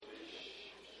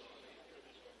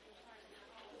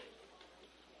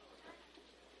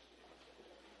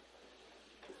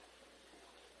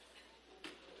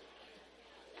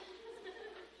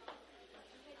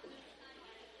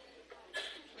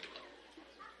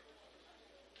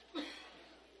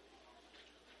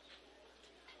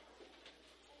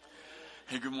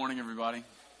Hey, good morning, everybody.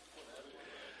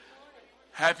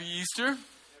 Happy Easter.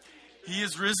 He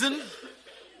is risen.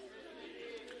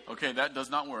 Okay, that does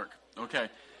not work. Okay,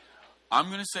 I'm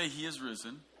going to say he is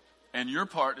risen, and your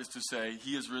part is to say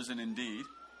he is risen indeed,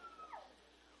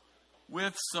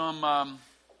 with some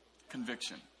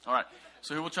conviction. All right,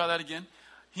 so here we'll try that again.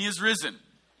 He is risen.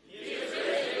 He is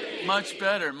risen. Much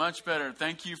better, much better.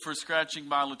 Thank you for scratching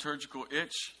my liturgical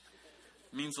itch.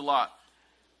 It means a lot.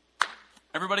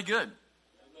 Everybody good?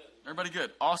 Everybody good?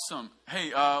 Awesome.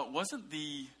 Hey, wasn't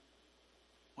the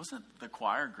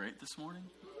choir great this morning?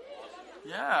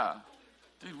 Yeah.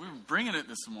 Dude, we were bringing it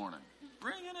this morning.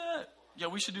 Bringing it. Yeah,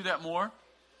 we should do that more.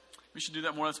 We should do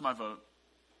that more. That's my vote.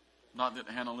 Not that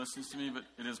Hannah listens to me, but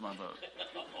it is my vote.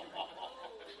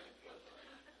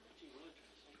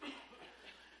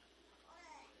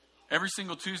 Every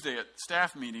single Tuesday at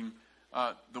staff meeting,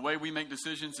 the way we make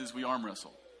decisions is we arm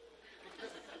wrestle.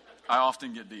 I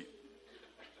often get deep.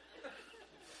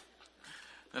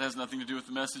 That has nothing to do with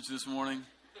the message this morning.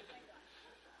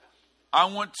 I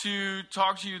want to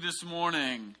talk to you this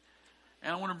morning,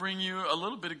 and I want to bring you a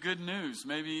little bit of good news.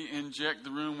 Maybe inject the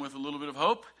room with a little bit of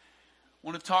hope. I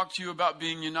want to talk to you about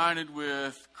being united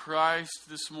with Christ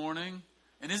this morning.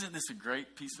 And isn't this a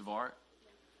great piece of art?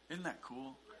 Isn't that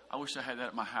cool? I wish I had that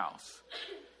at my house.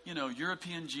 You know,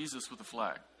 European Jesus with a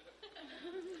flag.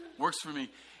 Works for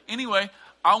me. Anyway,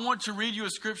 I want to read you a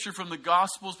scripture from the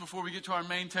Gospels before we get to our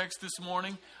main text this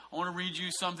morning. I want to read you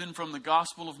something from the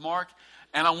Gospel of Mark.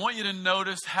 And I want you to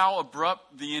notice how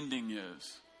abrupt the ending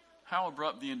is. How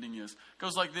abrupt the ending is. It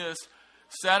goes like this.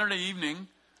 Saturday evening,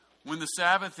 when the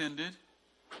Sabbath ended,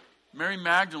 Mary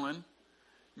Magdalene,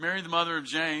 Mary the mother of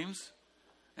James,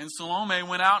 and Salome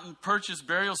went out and purchased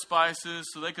burial spices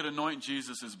so they could anoint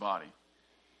Jesus' body.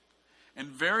 And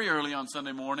very early on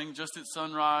Sunday morning, just at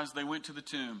sunrise, they went to the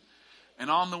tomb. And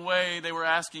on the way, they were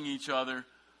asking each other,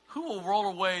 who will roll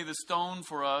away the stone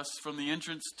for us from the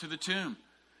entrance to the tomb?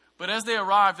 But as they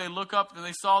arrived, they looked up and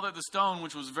they saw that the stone,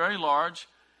 which was very large,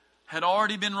 had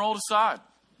already been rolled aside.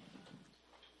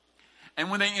 And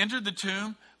when they entered the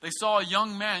tomb, they saw a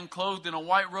young man clothed in a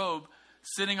white robe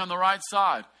sitting on the right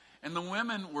side. And the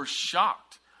women were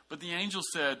shocked. But the angel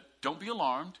said, don't be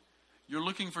alarmed. You're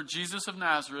looking for Jesus of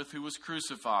Nazareth who was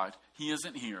crucified. He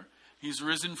isn't here. He's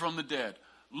risen from the dead.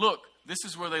 Look, this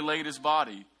is where they laid his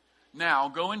body. Now,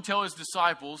 go and tell his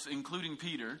disciples, including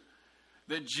Peter,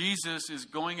 that Jesus is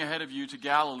going ahead of you to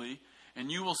Galilee, and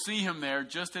you will see him there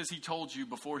just as he told you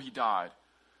before he died.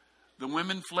 The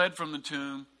women fled from the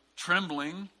tomb,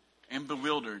 trembling and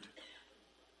bewildered.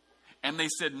 And they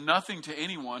said nothing to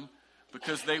anyone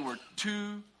because they were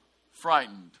too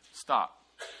frightened. Stop.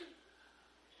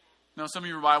 Now, some of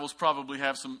your Bibles probably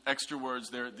have some extra words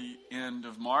there at the end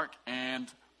of Mark, and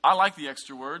I like the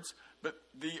extra words, but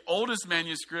the oldest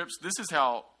manuscripts, this is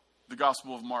how the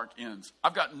Gospel of Mark ends.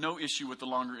 I've got no issue with the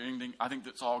longer ending. I think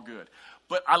that's all good.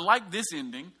 But I like this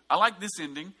ending. I like this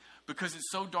ending because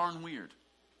it's so darn weird.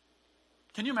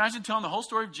 Can you imagine telling the whole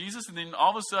story of Jesus and then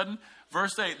all of a sudden,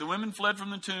 verse 8, the women fled from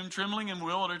the tomb, trembling and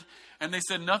bewildered, and they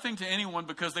said nothing to anyone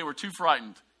because they were too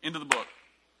frightened. End of the book.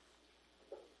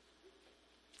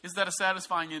 Is that a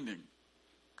satisfying ending?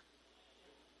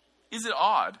 Is it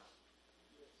odd?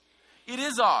 It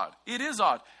is odd. It is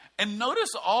odd. And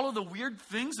notice all of the weird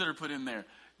things that are put in there.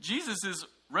 Jesus is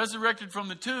resurrected from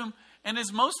the tomb and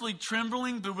is mostly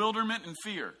trembling, bewilderment, and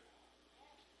fear.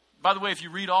 By the way, if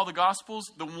you read all the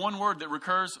Gospels, the one word that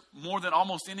recurs more than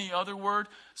almost any other word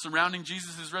surrounding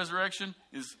Jesus' resurrection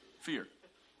is fear.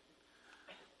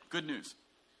 Good news.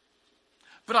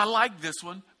 But I like this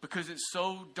one because it's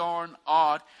so darn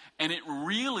odd, and it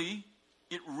really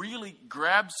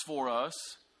grabs for us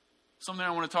something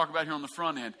I want to talk about here on the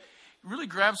front end. It really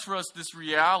grabs for us this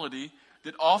reality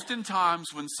that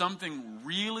oftentimes when something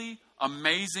really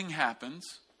amazing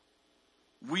happens,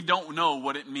 we don't know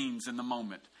what it means in the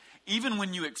moment. Even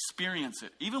when you experience it,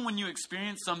 even when you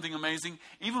experience something amazing,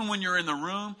 even when you're in the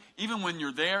room, even when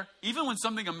you're there, even when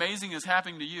something amazing is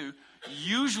happening to you,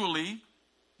 usually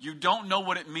you don't know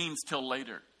what it means till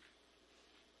later.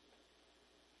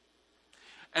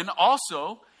 And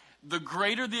also, the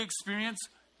greater the experience,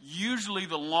 usually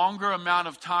the longer amount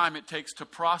of time it takes to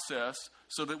process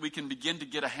so that we can begin to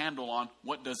get a handle on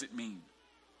what does it mean.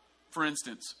 For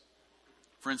instance,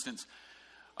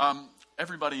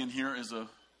 everybody in here is a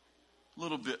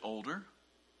little bit older.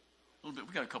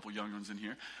 We got a couple young ones in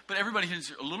here. But everybody here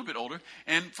is a little bit older.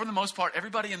 And for the most part,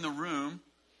 everybody in the room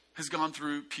has gone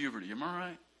through puberty. Am I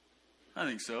right? I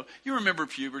think so. You remember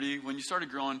puberty when you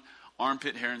started growing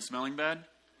armpit hair and smelling bad?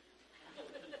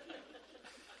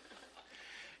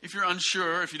 If you're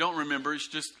unsure, if you don't remember, you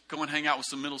should just go and hang out with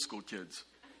some middle school kids.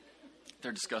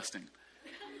 They're disgusting.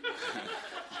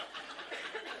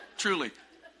 Truly.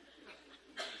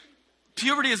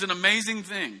 Puberty is an amazing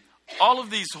thing. All of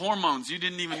these hormones you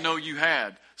didn't even know you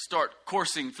had start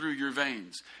coursing through your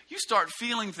veins. You start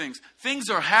feeling things. Things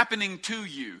are happening to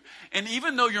you. And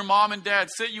even though your mom and dad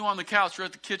sit you on the couch or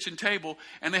at the kitchen table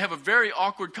and they have a very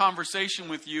awkward conversation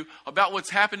with you about what's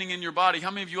happening in your body,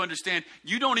 how many of you understand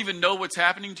you don't even know what's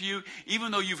happening to you?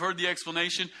 Even though you've heard the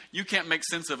explanation, you can't make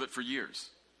sense of it for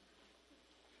years.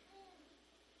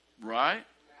 Right?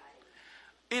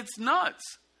 It's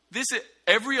nuts.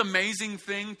 Every amazing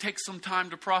thing takes some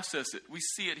time to process it. We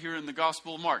see it here in the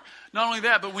Gospel of Mark. Not only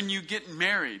that, but when you get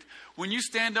married, when you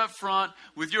stand up front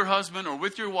with your husband or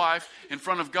with your wife in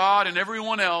front of God and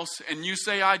everyone else and you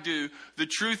say, I do, the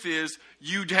truth is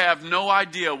you'd have no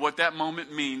idea what that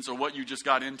moment means or what you just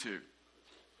got into.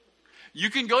 You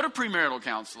can go to premarital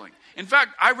counseling. In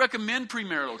fact, I recommend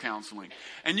premarital counseling.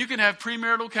 And you can have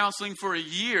premarital counseling for a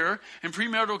year. And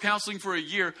premarital counseling for a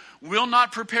year will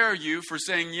not prepare you for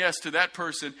saying yes to that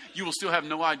person. You will still have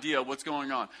no idea what's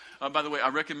going on. By the way, I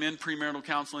recommend premarital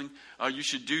counseling. You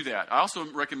should do that. I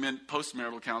also recommend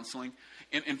postmarital counseling.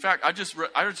 In fact, I just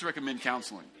recommend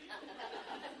counseling.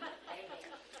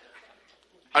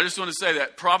 I just want to say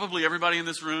that probably everybody in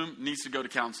this room needs to go to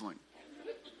counseling.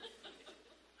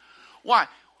 Why?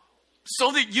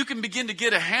 So that you can begin to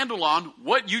get a handle on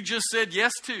what you just said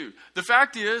yes to. The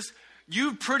fact is,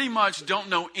 you pretty much don't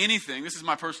know anything. This is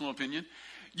my personal opinion.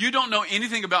 You don't know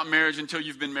anything about marriage until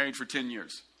you've been married for 10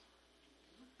 years.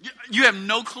 You have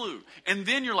no clue. And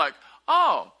then you're like,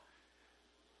 oh,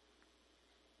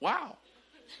 wow.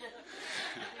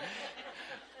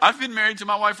 I've been married to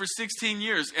my wife for 16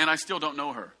 years and I still don't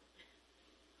know her.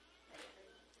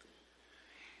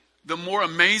 The more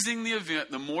amazing the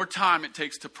event, the more time it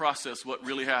takes to process what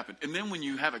really happened. And then when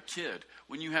you have a kid,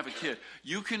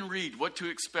 you can read what to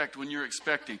expect when you're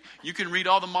expecting. You can read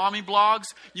all the mommy blogs.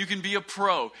 You can be a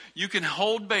pro. You can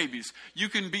hold babies. You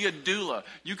can be a doula.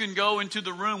 You can go into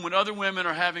the room when other women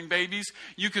are having babies.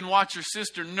 You can watch your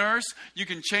sister nurse. You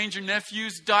can change your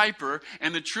nephew's diaper.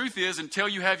 And the truth is, until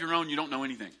you have your own, you don't know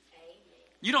anything.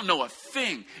 You don't know a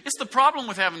thing. It's the problem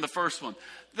with having the first one.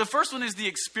 The first one is the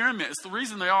experiment. It's the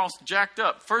reason they're all jacked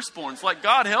up. Firstborns, like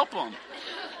God help them.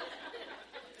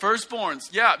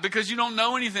 Firstborns, yeah, because you don't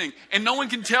know anything. And no one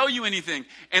can tell you anything.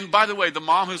 And by the way, the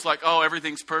mom who's like, oh,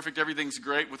 everything's perfect, everything's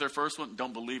great with her first one,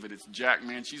 don't believe it. It's Jack,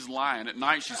 man. She's lying. At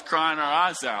night, she's crying her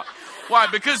eyes out. Why?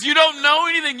 Because you don't know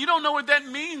anything. You don't know what that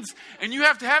means. And you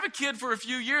have to have a kid for a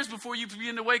few years before you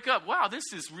begin to wake up. Wow, this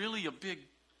is really a big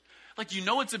Like, you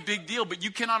know it's a big deal, but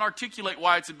you cannot articulate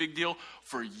why it's a big deal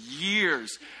for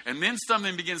years. And then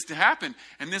something begins to happen.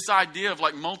 And this idea of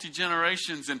like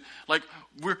multi-generations and like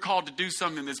we're called to do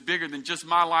something that's bigger than just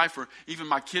my life or even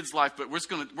my kid's life. But we're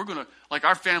gonna like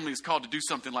our family is called to do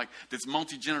something like that's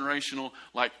multi-generational,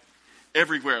 like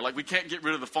everywhere. Like we can't get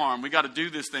rid of the farm. We got to do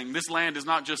this thing. This land is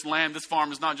not just land. This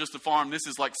farm is not just a farm. This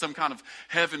is like some kind of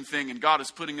heaven thing. And God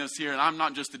is putting us here. And I'm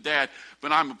not just a dad,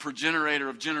 but I'm a progenitor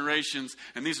of generations.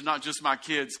 And these are not just my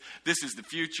kids. This is the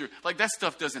future. Like that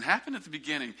stuff doesn't happen at the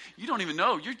beginning. You don't even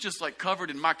know. You're just like covered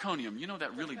in meconium. You know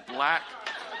that really black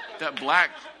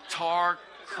tar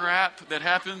crap that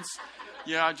happens?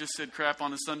 Yeah, I just said crap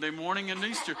on a Sunday morning in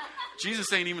Easter.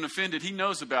 Jesus ain't even offended. He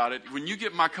knows about it. When you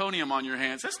get meconium on your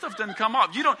hands, that stuff doesn't come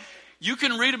off. You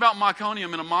can read about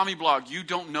meconium in a mommy blog. You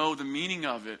don't know the meaning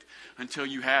of it until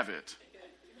you have it.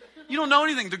 You don't know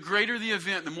anything. The greater the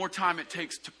event, the more time it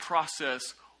takes to process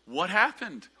what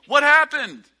happened. What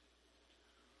happened?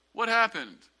 What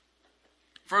happened?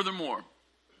 Furthermore,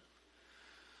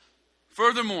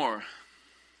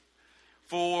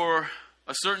 for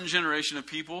a certain generation of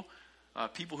people,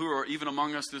 people who are even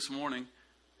among us this morning,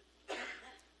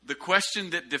 the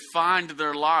question that defined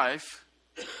their life,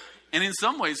 and in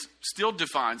some ways still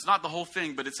defines, not the whole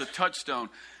thing, but it's a touchstone.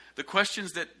 The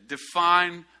questions that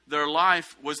define their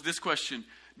life was this question: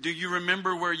 do you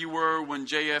remember where you were when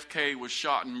JFK was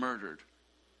shot and murdered?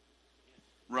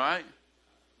 Right?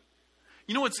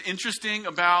 You know what's interesting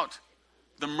about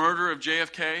the murder of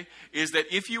JFK is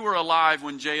that if you were alive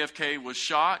when JFK was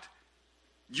shot,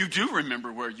 you do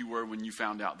remember where you were when you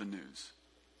found out the news.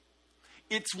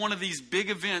 It's one of these big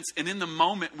events, and in the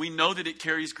moment, we know that it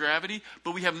carries gravity,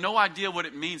 but we have no idea what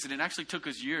it means. And it actually took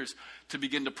us years to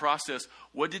begin to process,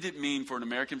 what did it mean for an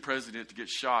American president to get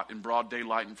shot in broad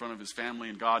daylight in front of his family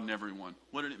and God and everyone?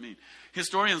 What did it mean?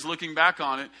 Historians looking back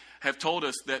on it have told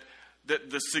us that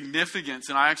the significance,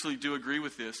 and I actually do agree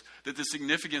with this, that the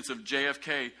significance of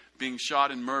JFK being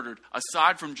shot and murdered,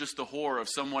 aside from just the horror of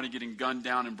somebody getting gunned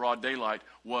down in broad daylight,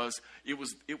 was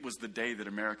the day that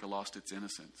America lost its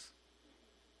innocence.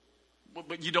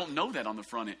 But you don't know that on the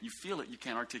front end. You feel it, you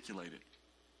can't articulate it.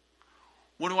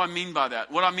 What do I mean by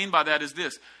that? What I mean by that is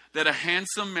this, that a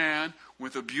handsome man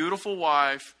with a beautiful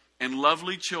wife and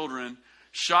lovely children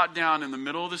shot down in the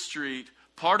middle of the street.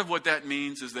 Part of what that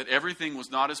means is that everything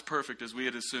was not as perfect as we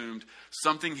had assumed.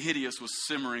 Something hideous was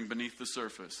simmering beneath the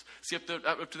surface. See,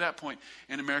 up to that point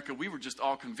in America, we were just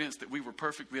all convinced that we were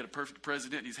perfect. We had a perfect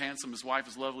president. He's handsome. His wife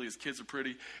is lovely. His kids are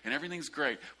pretty. And everything's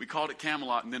great. We called it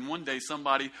Camelot. And then one day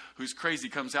somebody who's crazy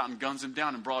comes out and guns him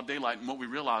down in broad daylight. And what we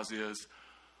realize is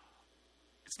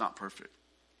it's not perfect.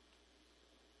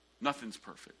 Nothing's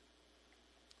perfect.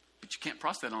 But you can't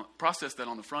process that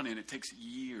on the front end. It takes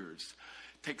years.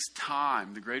 It takes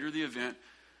time. The greater the event,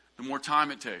 the more time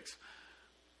it takes.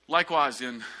 Likewise,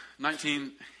 in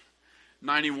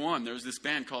 1991, there was this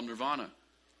band called Nirvana.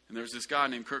 And there was this guy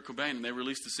named Kurt Cobain, and they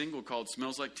released a single called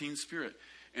Smells Like Teen Spirit.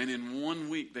 And in 1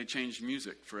 week, they changed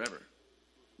music forever.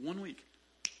 1 week.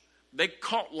 They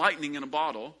caught lightning in a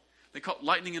bottle.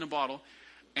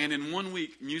 And in 1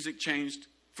 week, music changed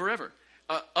forever.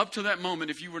 Up to that moment,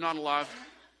 if you were not alive,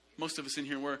 most of us in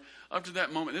here were, up to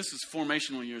that moment, this is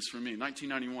formational years for me.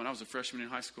 1991, I was a freshman in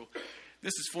high school.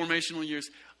 This is formational years.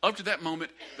 Up to that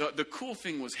moment, the cool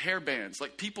thing was hair bands.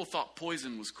 Like, people thought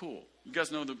Poison was cool. You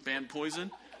guys know the band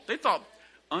Poison? They thought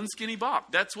Unskinny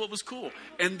Bop. That's what was cool.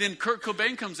 And then Kurt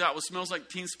Cobain comes out with Smells Like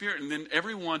Teen Spirit, and then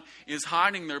everyone is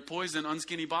hiding their Poison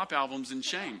Unskinny Bop albums in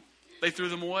shame. They threw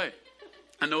them away.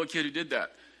 I know a kid who did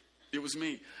that. It was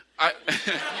me.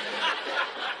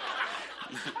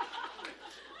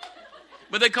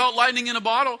 But they caught lightning in a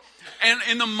bottle. And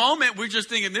in the moment, we're just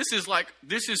thinking, this is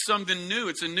something new.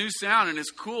 It's a new sound, and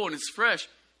it's cool, and it's fresh.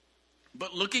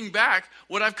 But looking back,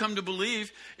 what I've come to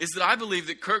believe is that I believe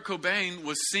that Kurt Cobain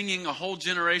was singing a whole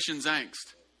generation's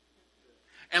angst.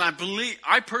 And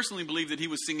I personally believe that he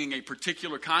was singing a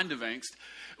particular kind of angst.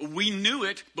 We knew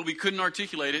it, but we couldn't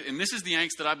articulate it. And this is the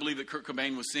angst that I believe that Kurt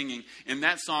Cobain was singing in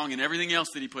that song and everything else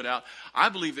that he put out. I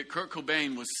believe that Kurt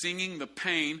Cobain was singing the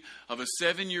pain of a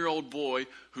 7-year-old boy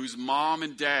whose mom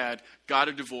and dad got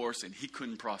a divorce and he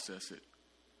couldn't process it.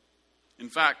 In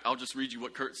fact, I'll just read you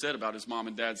what Kurt said about his mom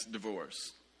and dad's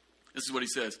divorce. This is what he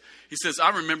says. He says,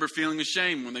 "I remember feeling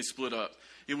ashamed when they split up.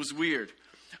 It was weird.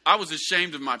 I was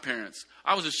ashamed of my parents.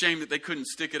 I was ashamed that they couldn't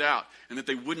stick it out and that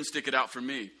they wouldn't stick it out for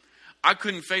me. I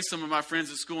couldn't face some of my friends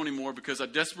at school anymore because I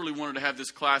desperately wanted to have this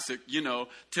classic,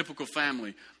 typical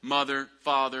family. Mother,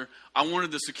 father. I wanted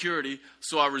the security,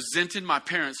 so I resented my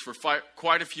parents for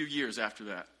quite a few years after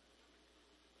that."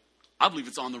 I believe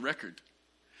it's on the record.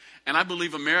 And I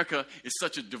believe America is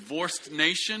such a divorced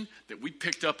nation that we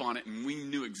picked up on it and we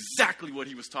knew exactly what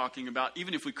he was talking about,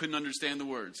 even if we couldn't understand the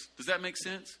words. Does that make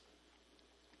sense?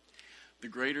 The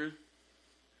greater,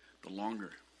 the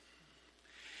longer.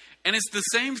 And it's the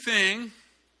same thing.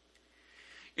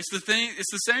 It's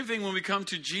the same thing when we come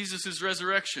to Jesus'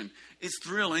 resurrection. It's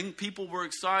thrilling. People were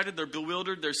excited. They're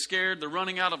bewildered. They're scared. They're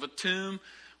running out of a tomb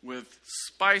with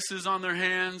spices on their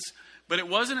hands. But it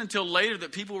wasn't until later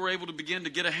that people were able to begin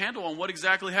to get a handle on what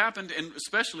exactly happened and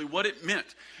especially what it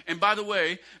meant. And by the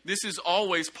way, this is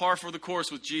always par for the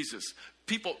course with Jesus.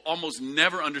 People almost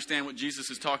never understand what Jesus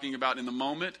is talking about in the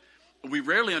moment. We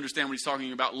rarely understand what he's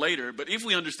talking about later, but if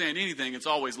we understand anything, it's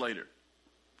always later.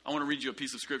 I want to read you a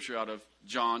piece of scripture out of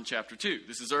John chapter 2.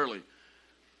 This is early.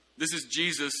 This is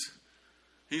Jesus.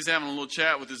 He's having a little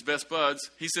chat with his best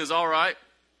buds. He says, "All right,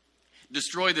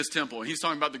 destroy this temple." And he's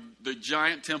talking about the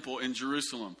giant temple in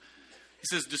Jerusalem. He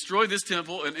says, "Destroy this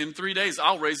temple, and in 3 days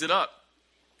I'll raise it up."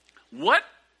 What?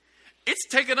 It's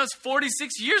taken us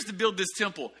 46 years to build this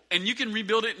temple, and you can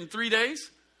rebuild it in 3 days?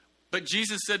 But when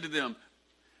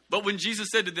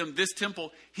Jesus said to them, this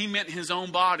temple, he meant his own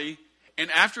body.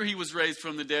 And after he was raised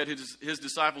from the dead, his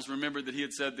disciples remembered that he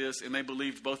had said this, and they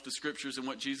believed both the scriptures and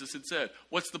what Jesus had said.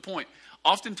 What's the point?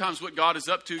 Oftentimes what God is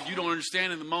up to, you don't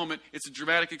understand in the moment. It's a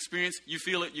dramatic experience. You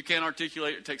feel it. You can't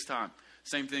articulate it. It takes time.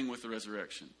 Same thing with the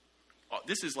resurrection.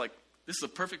 This is a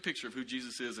perfect picture of who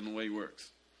Jesus is and the way he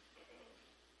works.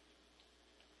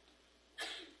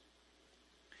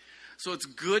 So it's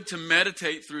good to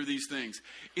meditate through these things.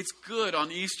 It's good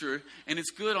on Easter and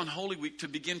it's good on Holy Week to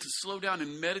begin to slow down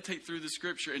and meditate through the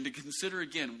scripture and to consider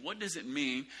again, what does it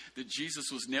mean that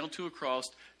Jesus was nailed to a cross,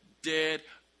 dead,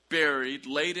 buried,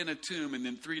 laid in a tomb, and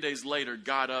then 3 days later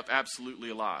got up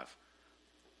absolutely alive?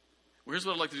 Well, here's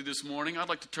what I'd like to do this morning. I'd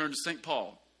like to turn to St.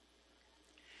 Paul.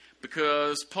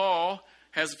 Because Paul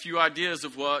has a few ideas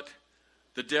of what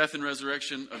the death and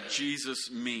resurrection of Jesus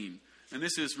mean. And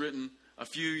this is written a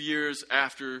few years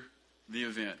after the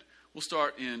event. We'll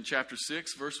start in chapter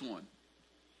 6, verse 1.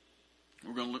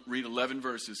 We're going to read 11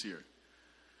 verses here.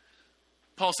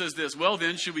 Paul says this, well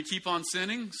then, should we keep on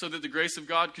sinning so that the grace of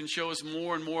God can show us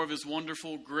more and more of his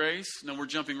wonderful grace? No, we're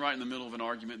jumping right in the middle of an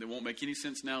argument that won't make any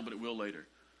sense now, but it will later.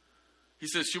 He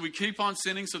says, should we keep on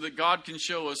sinning so that God can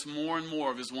show us more and more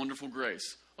of his wonderful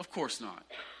grace? Of course not.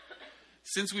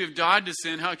 Since we have died to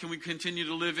sin, how can we continue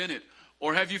to live in it?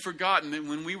 Or have you forgotten that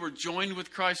when we were joined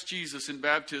with Christ Jesus in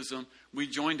baptism, we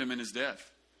joined him in his death?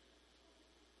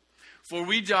 For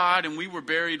we died and we were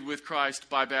buried with Christ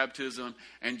by baptism,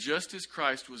 and just as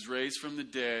Christ was raised from the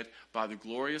dead by the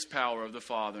glorious power of the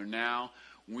Father, now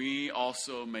we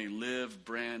also may live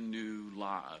brand new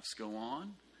lives. Go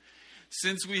on.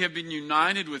 Since we have been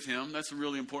united with him, that's a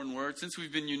really important word, since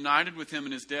we've been united with him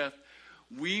in his death,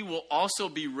 we will also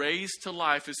be raised to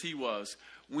life as he was.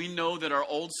 We know that our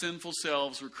old sinful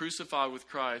selves were crucified with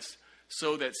Christ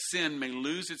so that sin may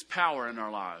lose its power in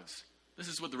our lives. This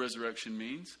is what the resurrection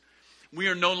means. We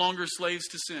are no longer slaves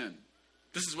to sin.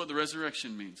 This is what the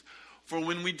resurrection means. For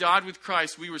when we died with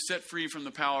Christ, we were set free from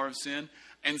the power of sin.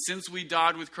 And since we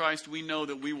died with Christ, we know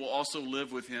that we will also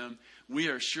live with him. We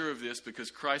are sure of this because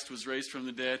Christ was raised from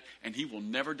the dead, and he will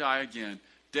never die again.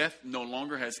 Death no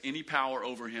longer has any power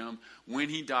over him. When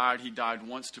he died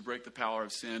once to break the power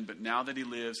of sin. But now that he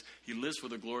lives for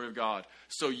the glory of God.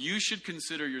 So you should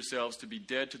consider yourselves to be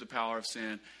dead to the power of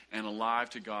sin and alive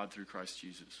to God through Christ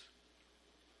Jesus.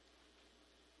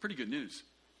 Pretty good news.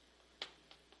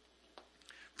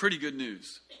 Pretty good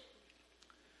news.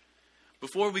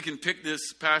 Before we can pick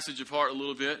this passage apart a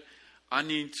little bit, I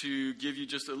need to give you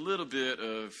just a little bit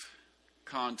of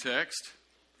context.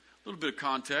 A little bit of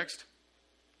context.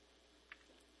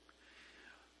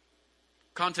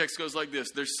 Context goes like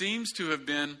this. There seems to have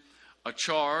been a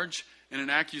charge and an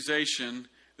accusation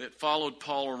that followed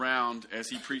Paul around as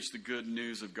he preached the good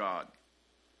news of God.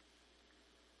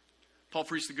 Paul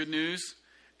preached the good news,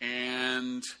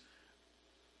 and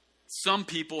some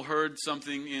people heard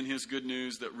something in his good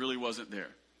news that really wasn't there.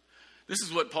 This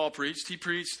is what Paul preached. He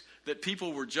preached that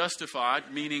people were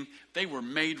justified, meaning they were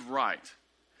made right.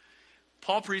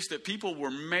 Paul preached that people were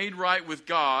made right with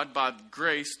God by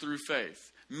grace through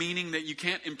faith, meaning that you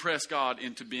can't impress God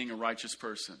into being a righteous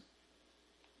person.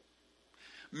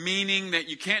 Meaning that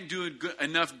you can't do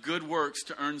enough good works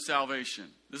to earn salvation.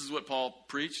 This is what Paul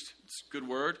preached. It's a good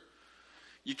word.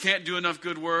 You can't do enough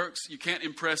good works. You can't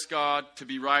impress God to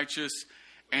be righteous.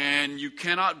 And you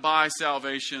cannot buy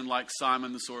salvation like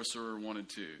Simon the sorcerer wanted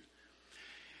to.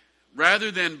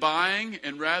 Rather than buying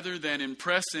and rather than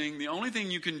impressing, the only thing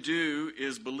you can do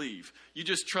is believe. You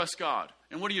just trust God.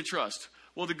 And what do you trust?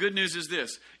 Well, the good news is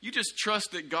this. You just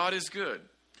trust that God is good.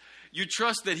 You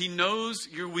trust that he knows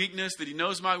your weakness, that he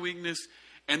knows my weakness,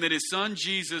 and that his son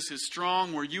Jesus is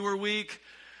strong where you are weak,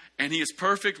 and he is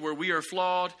perfect where we are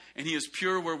flawed, and he is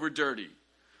pure where we're dirty.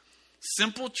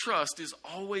 Simple trust is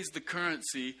always the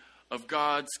currency of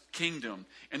God's kingdom.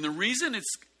 And the reason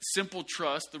it's simple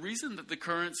trust, the reason that the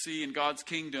currency in God's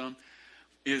kingdom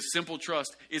is simple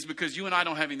trust, is because you and I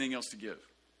don't have anything else to give.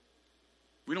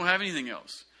 We don't have anything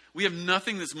else. We have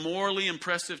nothing that's morally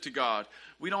impressive to God.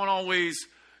 We don't always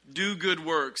do good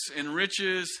works. And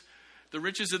riches, the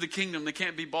riches of the kingdom, they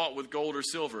can't be bought with gold or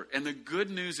silver. And the good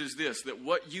news is this, that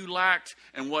what you lacked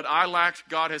and what I lacked,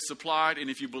 God has supplied. And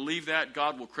if you believe that,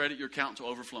 God will credit your account to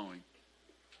overflowing.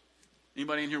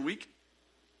 Anybody in here weak?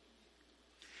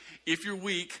 If you're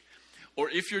weak, or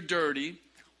if you're dirty,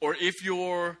 or if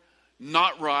you're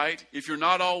not right, if you're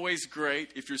not always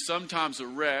great, if you're sometimes a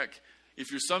wreck,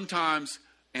 if you're sometimes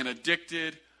an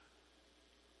addicted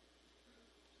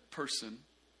person,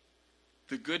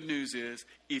 the good news is,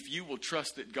 if you will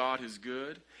trust that God is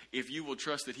good, if you will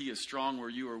trust that he is strong where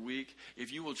you are weak,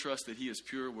 if you will trust that he is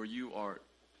pure where you are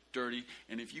dirty,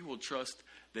 and if you will trust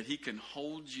that he can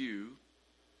hold you,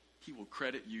 he will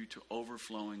credit you to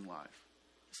overflowing life.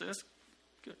 So that's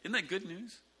good. Isn't that good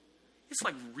news? It's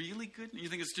like really good. You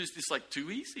think it's like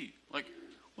too easy. Like,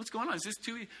 what's going on? Is this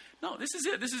too easy? No, this is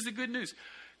it. This is the good news.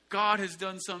 God has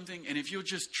done something, and if you'll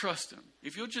just trust him,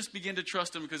 if you'll just begin to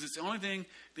trust him because it's the only thing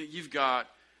that you've got,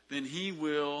 then he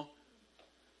will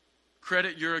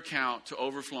credit your account to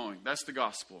overflowing. That's the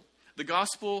gospel. The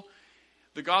gospel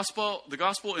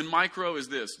in micro is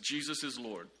this: Jesus is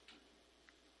Lord.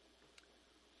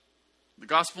 The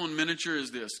gospel in miniature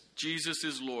is this: Jesus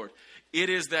is Lord. It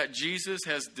is that Jesus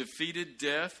has defeated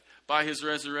death by his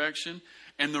resurrection.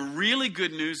 And the really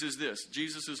good news is this.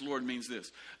 Jesus is Lord means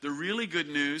this. The really good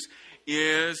news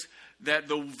is that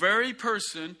the very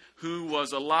person who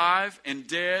was alive and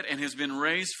dead and has been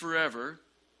raised forever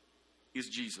is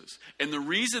Jesus. And the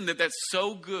reason that that's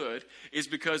so good is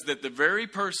because that the very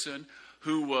person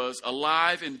who was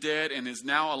alive and dead and is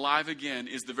now alive again,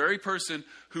 is the very person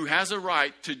who has a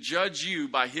right to judge you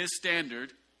by his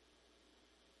standard.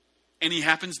 And he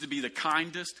happens to be the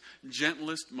kindest,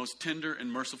 gentlest, most tender,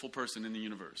 and merciful person in the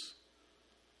universe.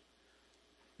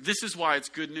 This is why it's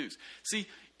good news. See,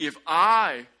 if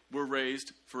I were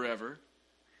raised forever,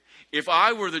 if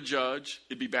I were the judge,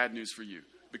 it'd be bad news for you.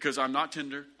 Because I'm not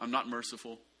tender, I'm not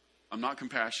merciful, I'm not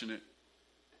compassionate,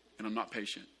 and I'm not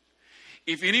patient.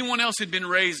 If anyone else had been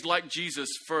raised like Jesus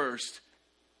first,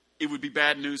 it would be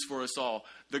bad news for us all.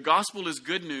 The gospel is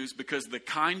good news because the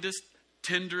kindest,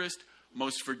 tenderest,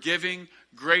 most forgiving,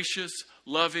 gracious,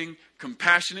 loving,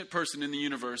 compassionate person in the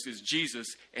universe is Jesus,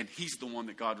 and he's the one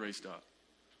that God raised up.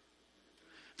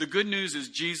 The good news is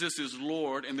Jesus is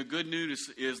Lord, and the good news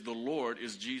is the Lord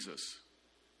is Jesus.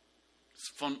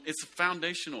 It's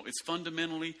foundational. It's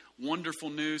fundamentally wonderful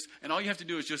news, and all you have to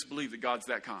do is just believe that God's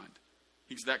that kind.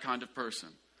 He's that kind of person.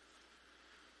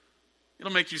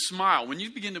 It'll make you smile. When you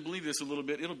begin to believe this a little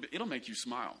bit, it'll make you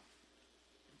smile.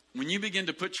 When you begin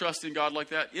to put trust in God like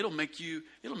that, it'll make you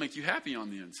happy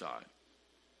on the inside.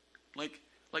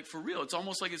 Like for real, it's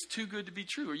almost like it's too good to be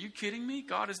true. Are you kidding me?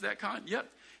 God is that kind? Yep,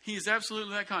 he is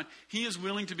absolutely that kind. He is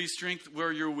willing to be strength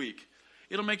where you're weak.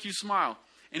 It'll make you smile.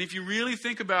 And if you really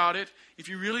think about it,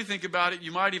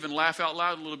 you might even laugh out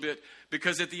loud a little bit,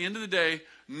 because at the end of the day,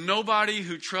 nobody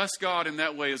who trusts God in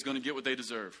that way is going to get what they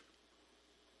deserve.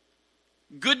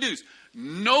 Good news.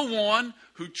 No one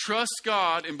who trusts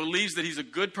God and believes that he's a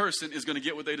good person is going to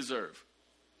get what they deserve.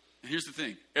 And here's the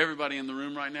thing. Everybody in the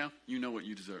room right now, you know what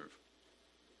you deserve.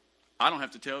 I don't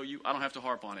have to tell you. I don't have to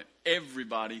harp on it.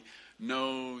 Everybody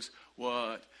knows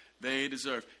what they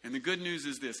deserve. And the good news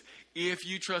is this. If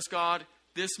you trust God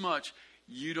this much,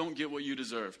 you don't get what you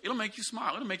deserve. It'll make you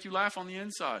smile. It'll make you laugh on the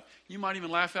inside. You might even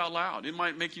laugh out loud. It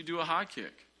might make you do a high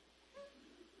kick.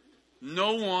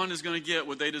 No one is going to get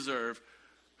what they deserve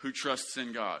who trusts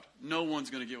in God. No one's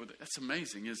going to get what they... That's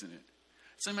amazing, isn't it?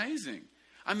 It's amazing.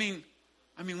 I mean,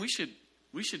 we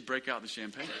should break out the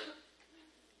champagne.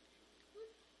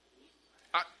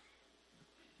 I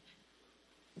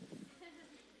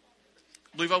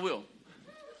believe I will.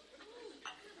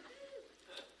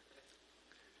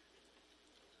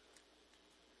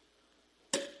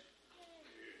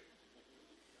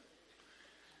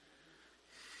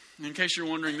 In case you're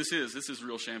wondering, this is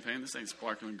real champagne. This ain't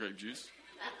sparkling grape juice.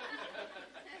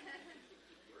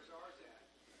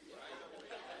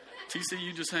 TC,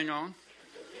 you just hang on.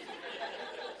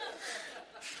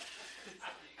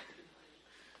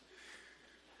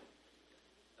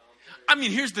 I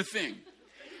mean, here's the thing.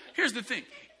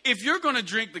 If you're going to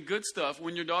drink the good stuff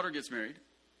when your daughter gets married,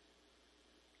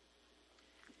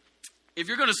 if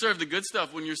you're going to serve the good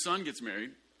stuff when your son gets married,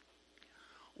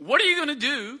 what are you going to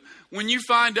do when you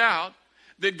find out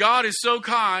that God is so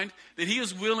kind that he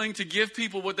is willing to give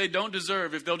people what they don't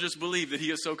deserve if they'll just believe that he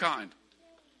is so kind?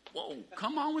 Whoa,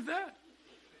 come on with that.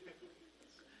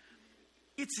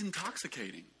 It's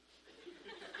intoxicating.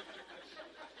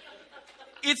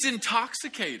 It's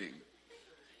intoxicating.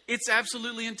 It's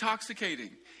absolutely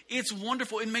intoxicating. It's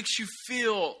wonderful. It makes you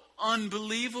feel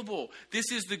unbelievable.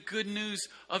 This is the good news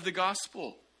of the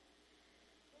gospel.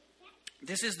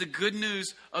 This is the good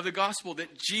news of the gospel,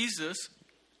 that Jesus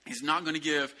is not going to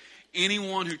give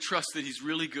anyone who trusts that he's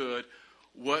really good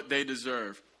what they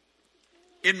deserve.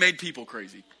 It made people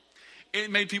crazy.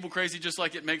 It made people crazy just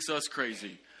like it makes us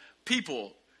crazy.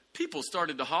 People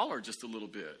started to holler just a little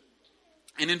bit.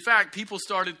 And in fact, people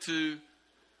started to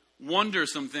wonder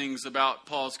some things about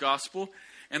Paul's gospel.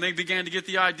 And they began to get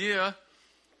the idea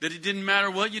that it didn't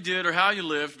matter what you did or how you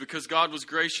lived, because God was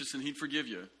gracious and he'd forgive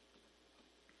you.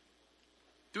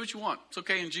 Do what you want. It's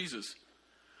okay in Jesus.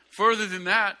 Further than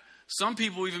that, some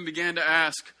people even began to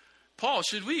ask, Paul,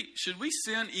 should we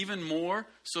sin even more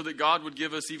so that God would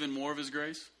give us even more of his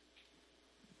grace?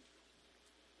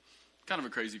 Kind of a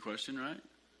crazy question, right?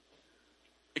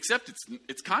 Except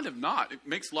it's kind of not. It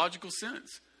makes logical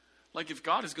sense. Like, if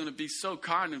God is going to be so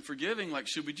kind and forgiving, like,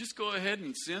 should we just go ahead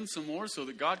and sin some more so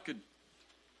that God could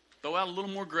throw out a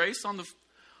little more grace on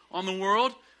the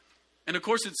world? And of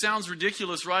course, it sounds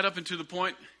ridiculous right up into the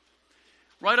point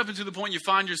you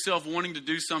find yourself wanting to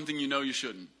do something you know you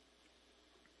shouldn't.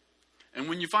 And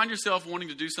when you find yourself wanting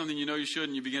to do something you know you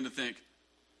shouldn't, you begin to think,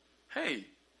 hey,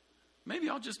 maybe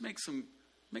I'll just make some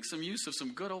use of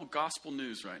some good old gospel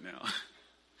news right now.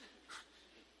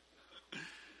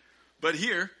 But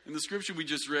here, in the scripture we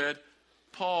just read,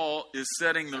 Paul is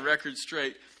setting the record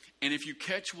straight. And if you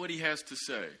catch what he has to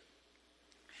say,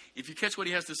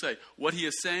 what he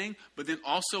is saying, but then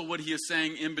also what he is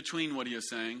saying in between what he is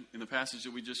saying in the passage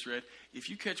that we just read, if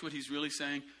you catch what he's really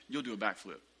saying, you'll do a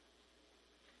backflip.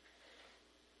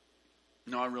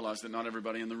 Now, I realize that not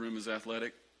everybody in the room is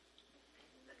athletic.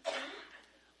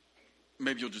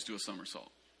 Maybe you'll just do a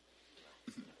somersault.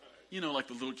 Like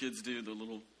the little kids do,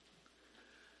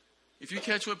 If you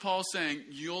catch what Paul's saying,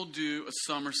 you'll do a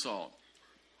somersault.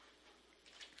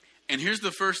 And here's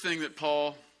the first thing that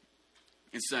Paul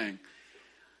is saying.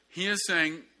 He is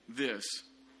saying this.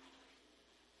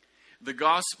 The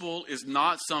gospel is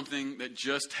not something that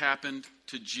just happened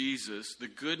to Jesus. The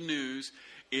good news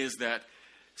is that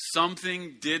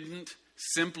something didn't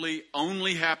simply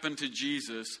only happen to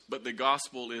Jesus, but the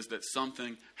gospel is that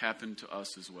something happened to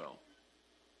us as well.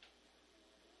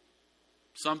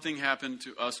 Something happened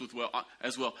to us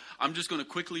as well. I'm just going to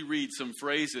quickly read some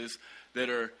phrases that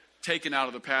are taken out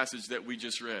of the passage that we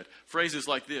just read. Phrases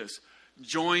like this: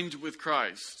 joined with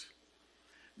Christ,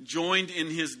 joined in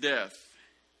his death,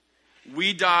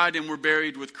 we died and were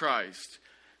buried with Christ,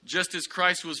 just as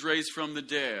Christ was raised from the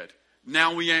dead.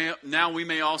 Now we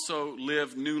may also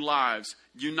live new lives,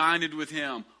 united with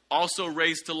him, also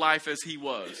raised to life as he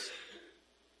was.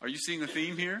 Are you seeing a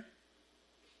theme here?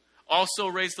 Also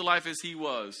raised to life as he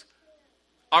was.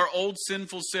 Our old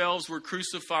sinful selves were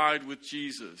crucified with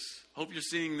Jesus. Hope you're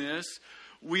seeing this.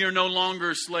 We are no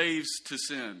longer slaves to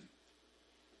sin.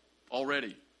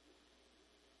 Already.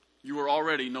 You are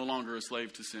already no longer a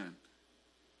slave to sin.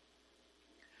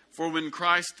 For when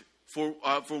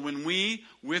we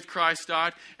with Christ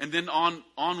died, and then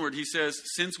onward he says,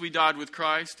 since we died with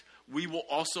Christ, we will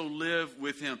also live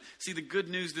with him. See, the good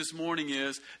news this morning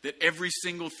is that every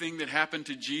single thing that happened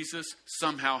to Jesus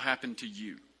somehow happened to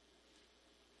you.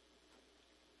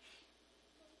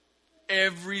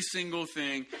 Every single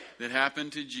thing that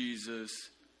happened to Jesus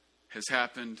has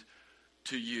happened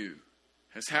to you.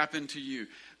 Has happened to you.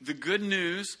 The good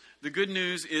news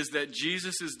is that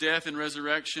Jesus' death and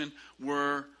resurrection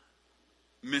were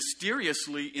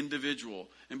mysteriously individual.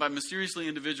 And by mysteriously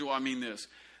individual, I mean this.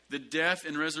 The death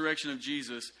and resurrection of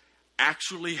Jesus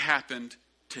actually happened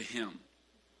to him.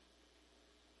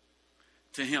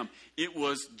 To him. It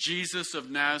was Jesus of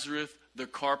Nazareth, the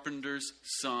carpenter's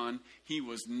son. He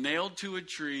was nailed to a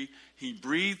tree. He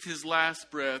breathed his last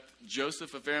breath.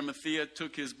 Joseph of Arimathea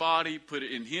took his body, put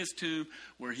it in his tomb,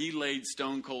 where he laid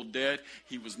stone cold dead.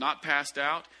 He was not passed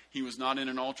out. He was not in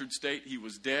an altered state. He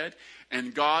was dead.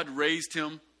 And God raised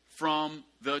him from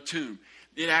the tomb.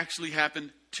 It actually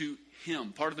happened to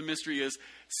him. Part of the mystery is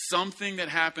something that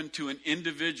happened to an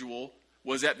individual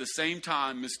was at the same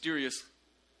time mysteriously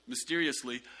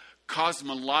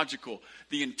cosmological.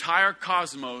 The entire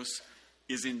cosmos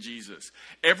is in Jesus.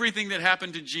 Everything that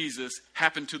happened to Jesus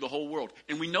happened to the whole world.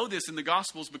 And we know this in the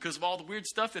Gospels because of all the weird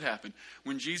stuff that happened.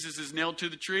 When Jesus is nailed to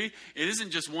the tree, it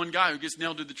isn't just one guy who gets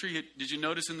nailed to the tree. Did you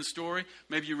notice in the story?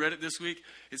 Maybe you read it this week.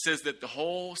 It says that the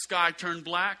whole sky turned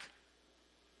black.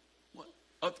 What?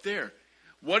 Up there.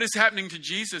 What is happening to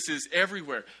Jesus is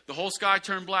everywhere. The whole sky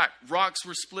turned black. Rocks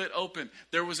were split open.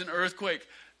 There was an earthquake.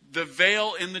 The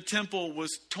veil in the temple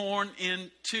was torn in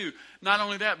two. Not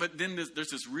only that, but then there's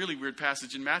this really weird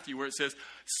passage in Matthew where it says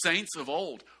saints of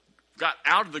old got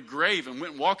out of the grave and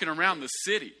went walking around the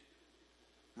city.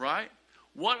 Right?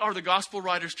 What are the gospel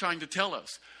writers trying to tell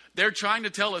us? They're trying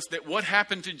to tell us that what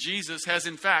happened to Jesus has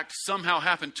in fact somehow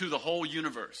happened to the whole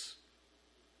universe.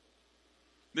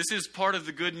 This is part of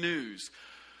the good news.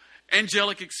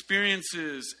 Angelic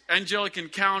experiences, angelic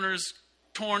encounters,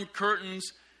 torn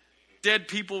curtains, dead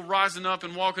people rising up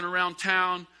and walking around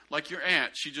town like your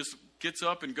aunt. She just gets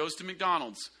up and goes to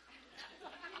McDonald's.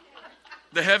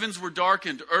 The heavens were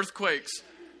darkened, earthquakes.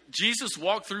 Jesus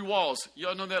walked through walls.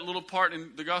 Y'all know that little part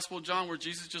in the Gospel of John where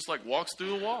Jesus just like walks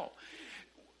through a wall.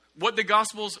 What the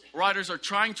Gospels writers are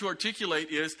trying to articulate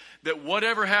is that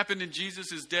whatever happened in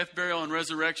Jesus' death, burial, and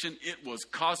resurrection, it was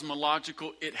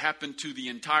cosmological. It happened to the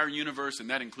entire universe, and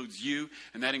that includes you,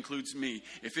 and that includes me.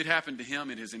 If it happened to him,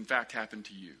 it has in fact happened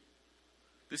to you.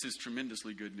 This is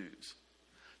tremendously good news.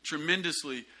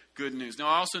 Tremendously good news. Now,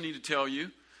 I also need to tell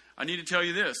you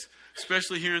this,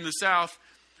 especially here in the South,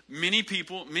 many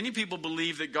people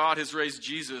believe that God has raised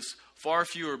Jesus. Far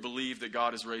fewer believe that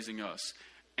God is raising us.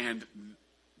 And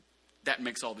that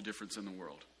makes all the difference in the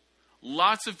world.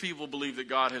 Lots of people believe that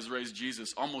God has raised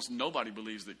Jesus. Almost nobody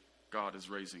believes that God is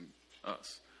raising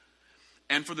us.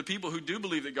 And for the people who do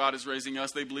believe that God is raising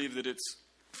us, they believe that it's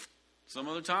some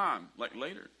other time, like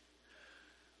later.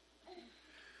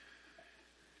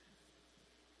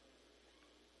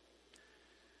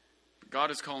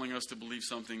 God is calling us to believe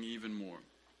something even more.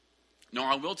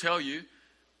 Now, I will tell you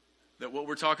that what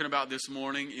we're talking about this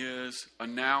morning is a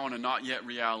now and a not yet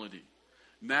reality.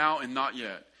 Now and not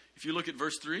yet. If you look at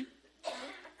verse 3,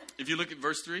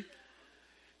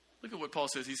 look at what Paul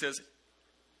says. He says,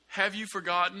 have you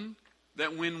forgotten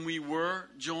that when we were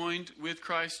joined with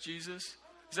Christ Jesus?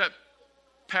 Is that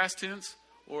past tense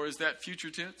or is that future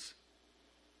tense?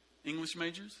 English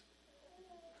majors?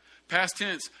 Past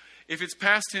tense. If it's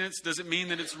past tense, does it mean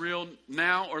that it's real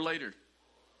now or later?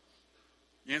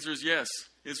 The answer is yes.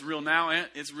 It's real now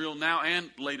and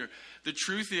later. The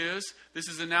truth is, this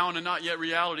is a now and a not yet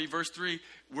reality. Verse 3,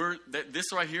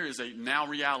 this right here is a now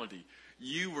reality.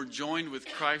 You were joined with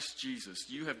Christ Jesus.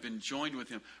 You have been joined with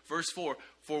him. Verse 4,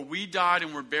 for we died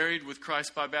and were buried with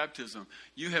Christ by baptism.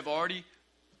 You have already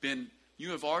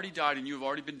died and you have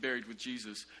already been buried with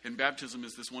Jesus. And baptism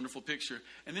is this wonderful picture.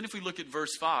 And then if we look at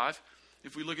verse 5,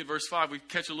 we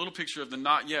catch a little picture of the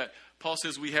not yet. Paul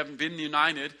says we haven't been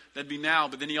united. That'd be now.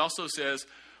 But then he also says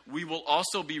we will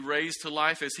also be raised to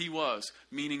life as he was,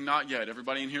 meaning not yet.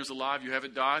 Everybody in here is alive. You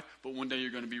haven't died, but one day you're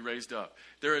going to be raised up.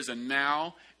 There is a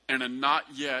now and a not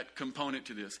yet component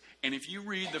to this. And if you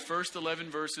read the first 11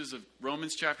 verses of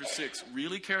Romans chapter 6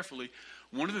 really carefully,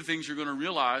 one of the things you're going to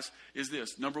realize is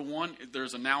this. Number one,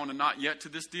 there's a now and a not yet to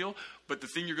this deal. But the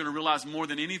thing you're going to realize more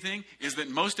than anything is that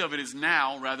most of it is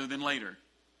now rather than later.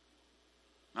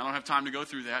 I don't have time to go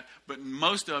through that, but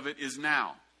most of it is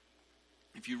now,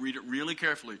 if you read it really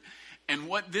carefully. And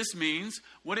what it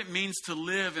means to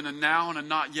live in a now and a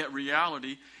not yet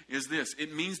reality is this.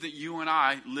 It means that you and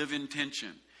I live in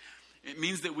tension. It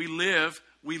means that we live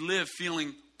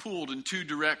feeling pulled in two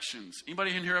directions.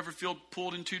 Anybody in here ever feel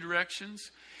pulled in two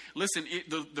directions? Listen,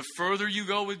 the further you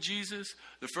go with Jesus,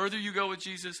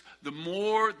 the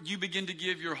more you begin to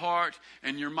give your heart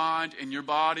and your mind and your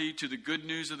body to the good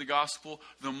news of the gospel,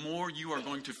 the more you are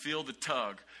going to feel the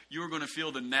tug. You are going to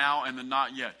feel the now and the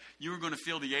not yet. You are going to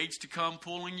feel the age to come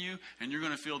pulling you, and you're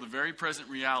going to feel the very present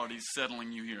realities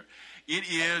settling you here. It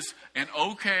is an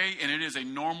okay and it is a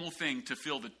normal thing to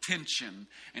feel the tension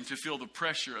and to feel the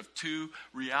pressure of two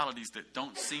realities that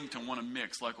don't seem to want to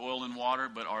mix like oil and water,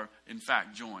 but are in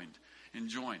fact joined.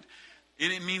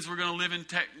 It means we're going to live in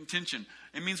tension.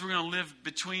 It means we're going to live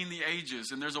between the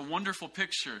ages. And there's a wonderful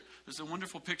picture. There's a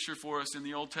wonderful picture for us in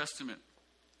the Old Testament.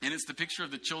 And it's the picture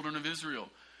of the children of Israel.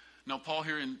 Now, Paul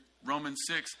here in Romans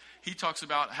 6, he talks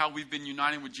about how we've been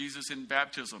united with Jesus in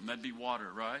baptism. That'd be water,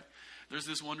 right? There's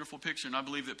this wonderful picture, and I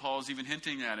believe that Paul is even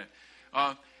hinting at it.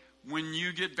 When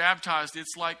you get baptized,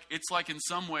 it's like in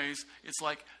some ways, it's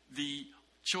like the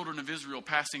children of Israel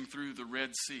passing through the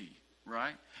Red Sea,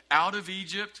 right? Out of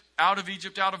Egypt, out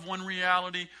of one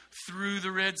reality, through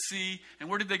the Red Sea. And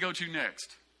where did they go to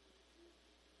next?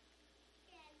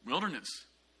 Wilderness.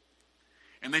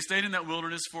 And they stayed in that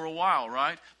wilderness for a while,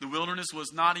 right? The wilderness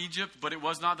was not Egypt, but it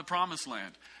was not the promised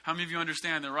land. How many of you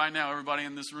understand that right now everybody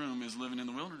in this room is living in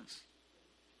the wilderness?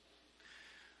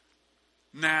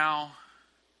 Now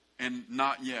and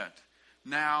not yet.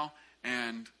 Now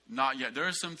and not yet. There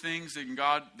are some things in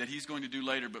God that he's going to do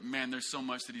later, but man, there's so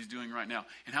much that he's doing right now.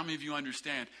 And how many of you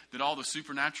understand that all the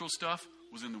supernatural stuff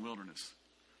was in the wilderness?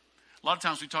 A lot of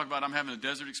times we talk about I'm having a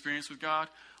desert experience with God,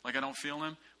 like I don't feel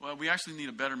him. Well, we actually need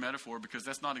a better metaphor because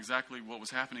that's not exactly what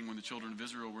was happening when the children of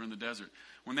Israel were in the desert.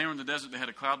 When they were in the desert, they had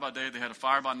a cloud by day, they had a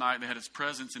fire by night, they had his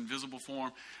presence in visible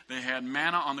form. They had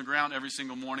manna on the ground every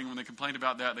single morning. When they complained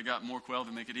about that, they got more quail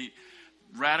than they could eat.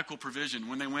 Radical provision.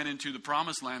 When they went into the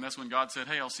promised land, that's when God said,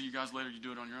 hey, I'll see you guys later, you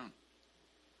do it on your own.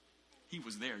 He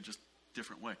was there, just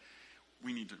different way.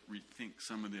 We need to rethink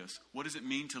some of this. What does it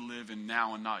mean to live in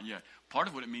now and not yet? Part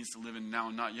of what it means to live in now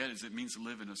and not yet is it means to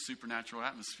live in a supernatural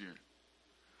atmosphere.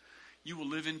 You will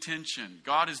live in tension.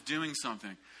 God is doing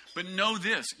something. But know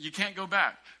this, you can't go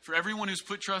back. For everyone who's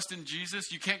put trust in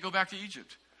Jesus, you can't go back to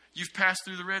Egypt. You've passed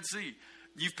through the Red Sea.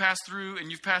 You've passed through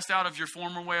and you've passed out of your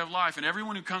former way of life. And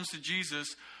everyone who comes to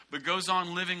Jesus but goes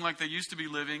on living like they used to be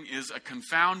living is a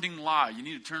confounding lie. You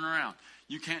need to turn around.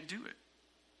 You can't do it.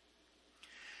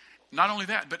 Not only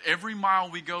that, but every mile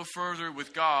we go further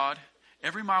with God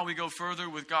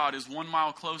is 1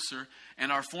 mile closer,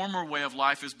 and our former way of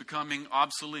life is becoming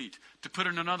obsolete. To put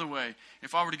it another way,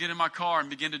 if I were to get in my car and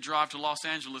begin to drive to Los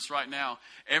Angeles right now,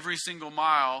 every single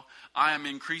mile I am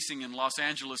increasing in Los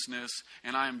Angeles-ness,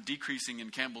 and I am decreasing in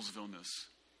Campbellsville-ness.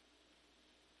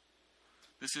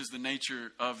 This is the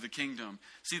nature of the kingdom.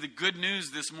 See, the good news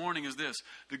this morning is this.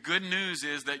 The good news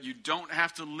is that you don't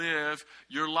have to live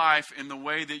your life in the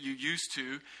way that you used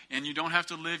to, and you don't have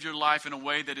to live your life in a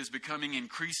way that is becoming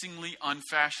increasingly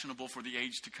unfashionable for the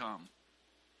age to come.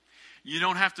 You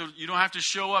don't have to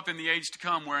show up in the age to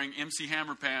come wearing MC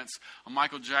Hammer pants, a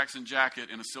Michael Jackson jacket,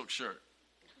 and a silk shirt.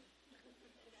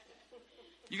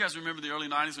 You guys remember the early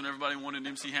 90s when everybody wanted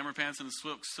MC Hammer pants and a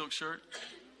silk shirt?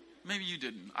 Maybe you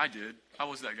didn't. I did. I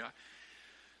was that guy.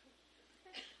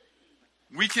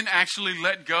 We can actually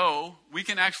let go. We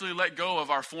can actually let go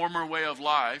of our former way of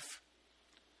life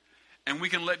And we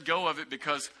can let go of it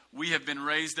because we have been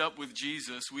raised up with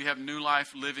Jesus. We have new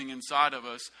life living inside of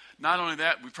us. Not only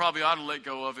that, we probably ought to let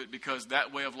go of it because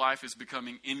that way of life is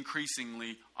becoming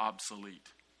increasingly obsolete.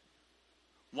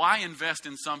 Why invest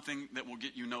in something that will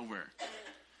get you nowhere?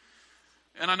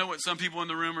 And I know what some people in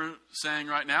the room are saying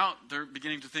right now. They're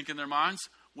beginning to think in their minds,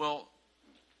 well,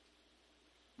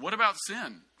 what about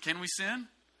sin? Can we sin?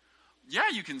 Yeah,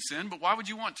 you can sin, but why would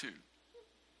you want to?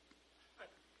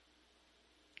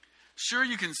 Sure,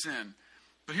 you can sin.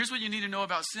 But here's what you need to know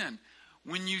about sin.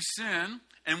 When you sin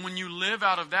and when you live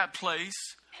out of that place,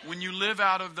 when you live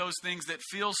out of those things that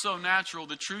feel so natural,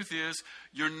 the truth is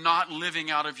you're not living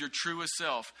out of your truest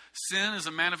self. Sin is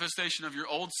a manifestation of your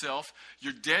old self,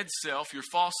 your dead self, your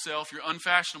false self, your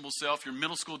unfashionable self, your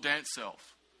middle school dance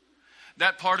self.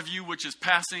 That part of you which is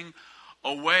passing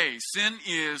away. Sin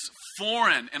is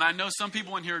foreign. And I know some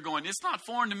people in here are going, it's not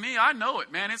foreign to me. I know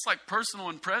it, man. It's like personal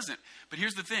and present. But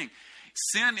here's the thing.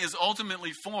 Sin is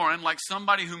ultimately foreign, like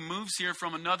somebody who moves here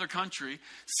from another country.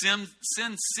 Sin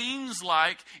seems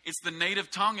like it's the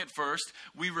native tongue at first.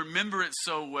 We remember it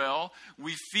so well.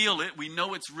 We feel it. We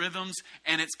know its rhythms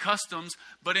and its customs.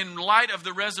 But in light of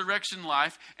the resurrection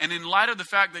life and in light of the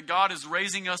fact that God is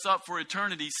raising us up for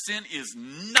eternity, sin is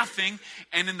nothing.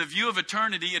 And in the view of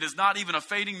eternity, it is not even a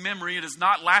fading memory. It is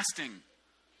not lasting.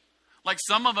 Like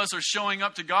some of us are showing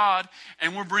up to God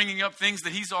and we're bringing up things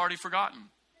that He's already forgotten.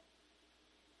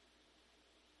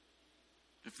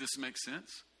 If this makes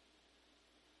sense.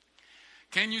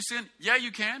 Can you sin? Yeah,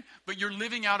 you can, but you're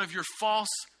living out of your false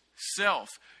self.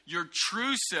 Your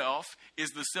true self is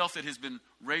the self that has been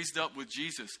raised up with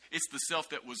Jesus. It's the self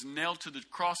that was nailed to the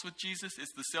cross with Jesus.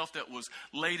 It's the self that was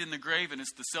laid in the grave, and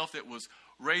it's the self that was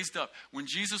raised up. When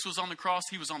Jesus was on the cross,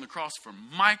 He was on the cross for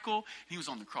Michael, He was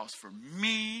on the cross for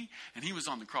me, and He was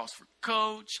on the cross for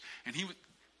Coach, and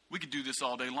we could do this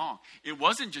all day long. It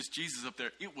wasn't just Jesus up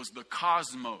there, it was the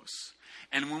cosmos.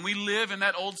 And when we live in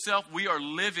that old self, we are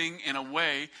living in a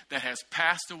way that has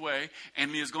passed away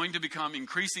and is going to become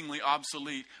increasingly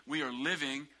obsolete. We are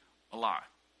living a lie.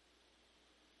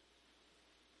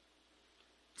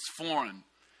 It's foreign.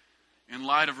 In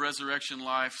light of resurrection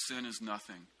life, sin is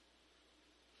nothing.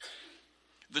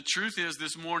 The truth is,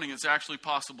 this morning, it's actually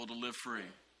possible to live free.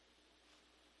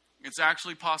 It's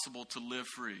actually possible to live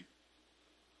free.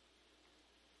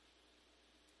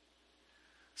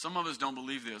 Some of us don't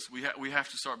believe this. We have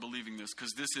to start believing this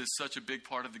because this is such a big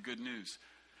part of the good news.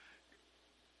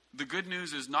 The good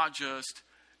news is not just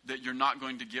that you're not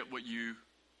going to get what you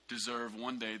deserve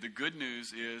one day. The good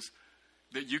news is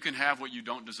that you can have what you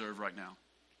don't deserve right now.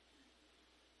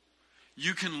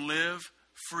 You can live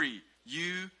free.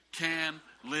 You can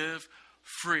live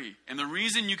free. And the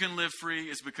reason you can live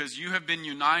free is because you have been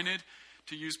united.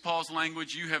 To use Paul's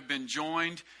language, you have been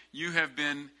joined. You have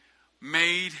been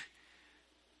made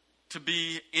to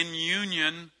be in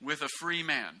union with a free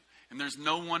man. And there's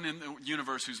no one in the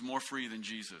universe who's more free than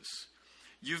Jesus.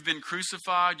 You've been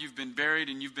crucified, you've been buried,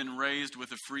 and you've been raised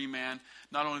with a free man.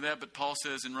 Not only that, but Paul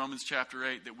says in Romans chapter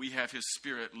 8 that we have His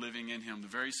Spirit living in Him. The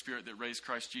very Spirit that raised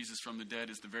Christ Jesus from the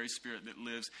dead is the very Spirit that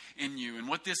lives in you. And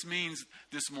what this means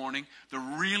this morning, the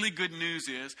really good news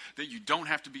is that you don't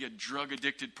have to be a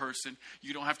drug-addicted person.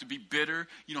 You don't have to be bitter.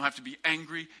 You don't have to be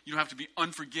angry. You don't have to be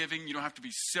unforgiving. You don't have to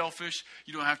be selfish.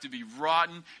 You don't have to be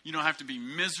rotten. You don't have to be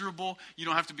miserable. You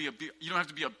don't have to be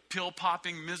a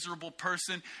pill-popping, miserable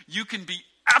person. You can be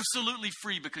absolutely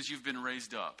free because you've been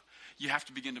raised up. You have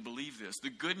to begin to believe this.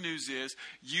 The good news is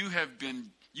you have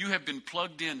been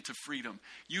plugged into freedom.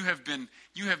 You have been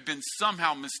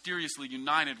somehow mysteriously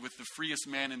united with the freest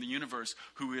man in the universe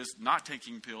who is not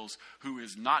taking pills, who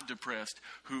is not depressed,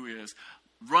 who is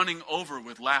running over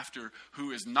with laughter,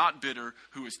 who is not bitter,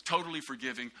 who is totally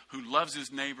forgiving, who loves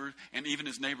his neighbor and even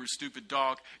his neighbor's stupid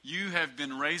dog. You have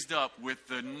been raised up with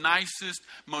the nicest,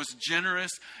 most generous,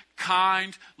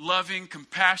 kind, loving,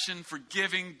 compassion,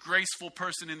 forgiving, graceful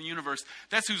person in the universe.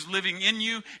 That's who's living in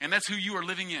you, and that's who you are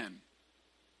living in.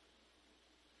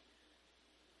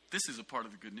 This is a part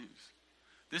of the good news.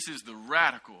 This is the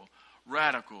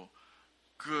radical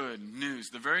good news.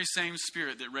 The very same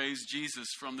Spirit that raised Jesus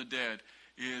from the dead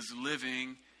is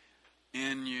living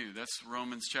in you. That's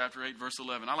Romans chapter 8, verse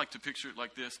 11. I like to picture it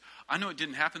like this. I know it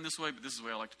didn't happen this way, but this is the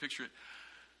way I like to picture it.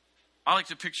 I like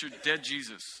to picture dead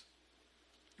Jesus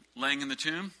laying in the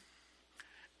tomb.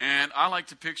 And I like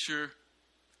to picture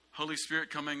Holy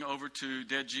Spirit coming over to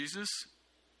dead Jesus.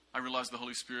 I realize the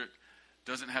Holy Spirit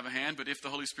doesn't have a hand, but if the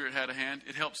Holy Spirit had a hand,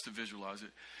 it helps to visualize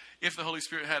it. If the Holy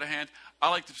Spirit had a hand, I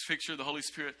like to picture the Holy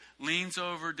Spirit leans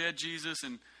over dead Jesus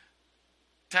and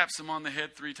taps him on the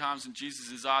head 3 times, and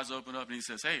Jesus' eyes open up and He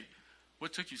says, "Hey,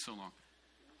 what took you so long?"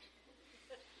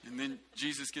 And then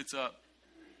Jesus gets up.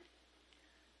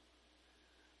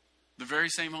 The very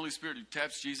same Holy Spirit who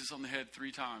taps Jesus on the head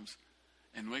 3 times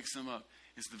and wakes him up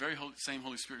is the very same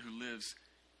Holy Spirit who lives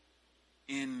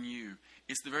in you.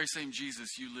 It's the very same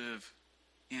Jesus you live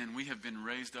in. We have been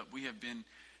raised up. We have been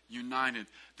united.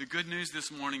 The good news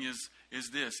this morning is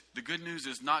this. The good news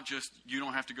is not just you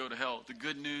don't have to go to hell. The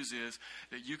good news is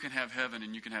that you can have heaven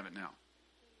and you can have it now.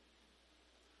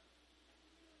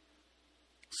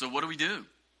 So what do we do?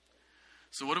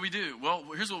 Well,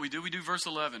 here's what we do. We do verse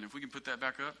 11. If we can put that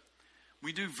back up.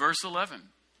 We do verse 11.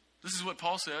 This is what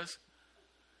Paul says.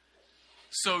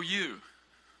 So you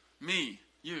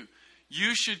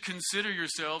should consider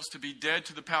yourselves to be dead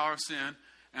to the power of sin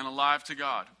and alive to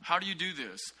God. How do you do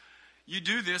this? You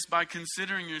do this by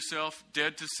considering yourself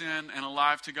dead to sin and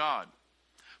alive to God.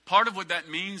 Part of what that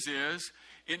means is,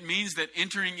 it means that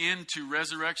entering into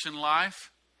resurrection life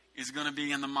is going to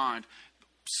be in the mind.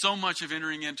 So much of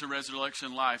entering into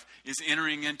resurrection life is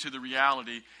entering into the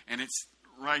reality, and it's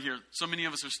right here. So many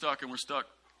of us are stuck, and we're stuck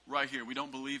right here. We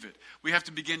don't believe it. We have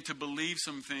to begin to believe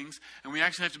some things, and we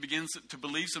actually have to begin to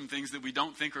believe some things that we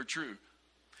don't think are true.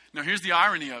 Now, here's the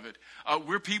irony of it.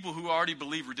 We're people who already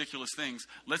believe ridiculous things.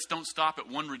 Let's don't stop at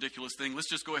one ridiculous thing. Let's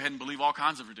just go ahead and believe all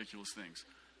kinds of ridiculous things.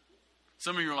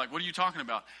 Some of you are like, what are you talking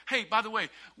about? Hey, by the way,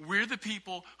 we're the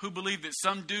people who believe that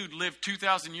some dude lived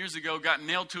 2,000 years ago, got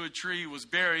nailed to a tree, was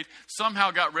buried, somehow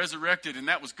got resurrected, and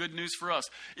that was good news for us.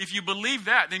 If you believe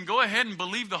that, then go ahead and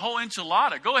believe the whole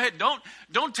enchilada. Go ahead,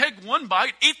 don't take one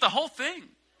bite, eat the whole thing.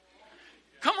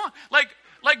 Come on, like,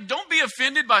 don't be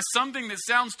offended by something that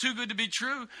sounds too good to be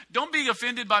true. Don't be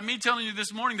offended by me telling you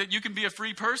this morning that you can be a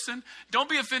free person. Don't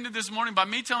be offended this morning by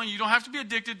me telling you don't have to be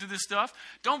addicted to this stuff.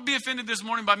 Don't be offended this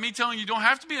morning by me telling you don't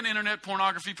have to be an internet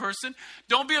pornography person.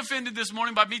 Don't be offended this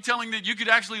morning by me telling that you could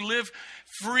actually live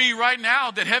free right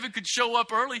now, that heaven could show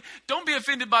up early. Don't be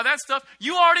offended by that stuff.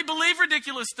 You already believe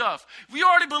ridiculous stuff. We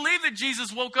already believe that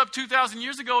Jesus woke up 2,000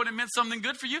 years ago and it meant something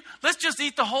good for you. Let's just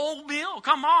eat the whole meal.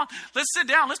 Come on. Let's sit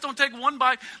down. Let's don't take one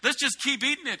bite. Let's just keep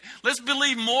eating it. Let's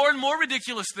believe more and more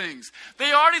ridiculous things.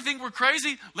 They already think we're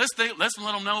crazy. Let's let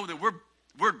them know that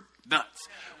we're nuts.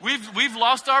 We've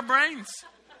lost our brains.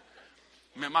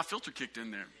 Man, my filter kicked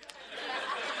in there.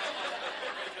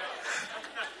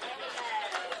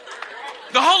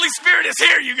 The Holy Spirit is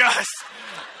here, you guys.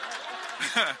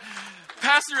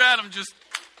 Pastor Adam just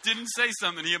didn't say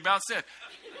something he about said.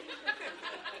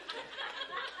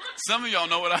 Some of y'all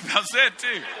know what I about said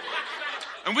too.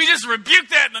 And we just rebuke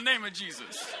that in the name of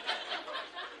Jesus.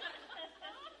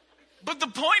 But the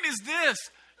point is this.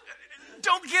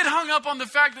 Don't get hung up on the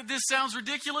fact that this sounds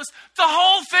ridiculous. The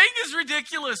whole thing is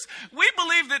ridiculous. We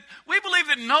believe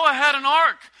that Noah had an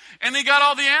ark and he got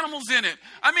all the animals in it.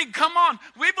 I mean, come on.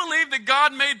 We believe that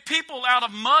God made people out of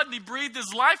mud and he breathed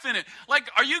his life in it. Like,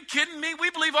 are you kidding me?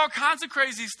 We believe all kinds of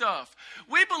crazy stuff.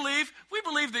 We believe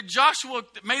that Joshua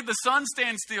made the sun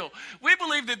stand still. We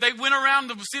believe that they went around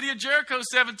the city of Jericho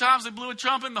 7 times. They blew a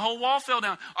trumpet and the whole wall fell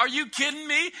down. Are you kidding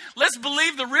me? Let's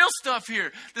believe the real stuff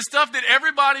here. The stuff that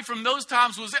everybody from those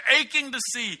times was aching to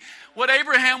see. What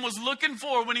Abraham was looking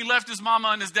for when he left his mama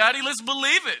and his daddy. Let's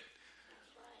believe it.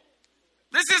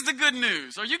 This is the good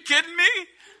news. Are you kidding me?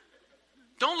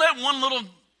 Don't let one little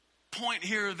point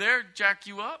here or there jack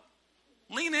you up.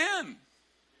 Lean in.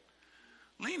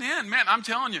 Lean in. Man, I'm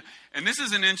telling you. And this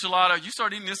is an enchilada. You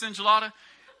start eating this enchilada.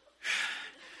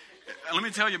 Let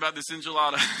me tell you about this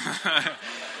enchilada.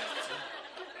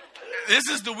 This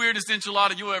is the weirdest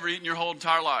enchilada you'll ever eat in your whole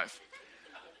entire life.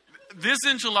 This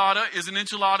enchilada is an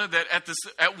enchilada that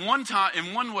at one time,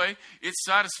 in one way, it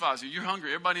satisfies you. You're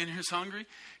hungry. Everybody in here is hungry.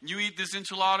 You eat this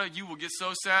enchilada, you will get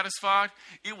so satisfied.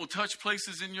 It will touch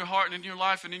places in your heart and in your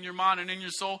life and in your mind and in your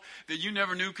soul that you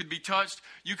never knew could be touched.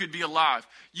 You could be alive.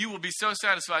 You will be so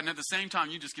satisfied, and at the same time,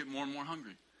 you just get more and more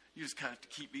hungry. You just have to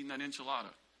keep eating that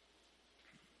enchilada.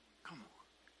 Come on.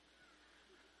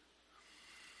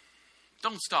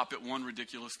 Don't stop at one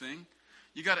ridiculous thing.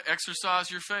 You got to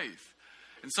exercise your faith.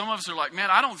 And some of us are like, man,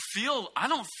 I don't feel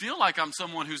like I'm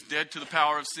someone who's dead to the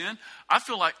power of sin. I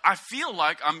feel like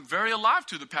I'm very alive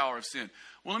to the power of sin.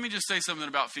 Well, let me just say something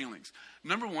about feelings.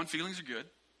 Number one, feelings are good.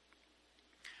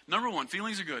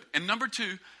 And number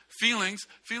two, feelings,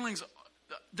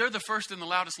 they're the first and the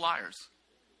loudest liars.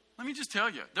 Let me just tell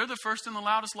you, they're the first and the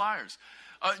loudest liars.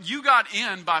 You got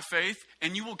in by faith,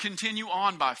 and you will continue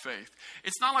on by faith.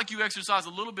 It's not like you exercise a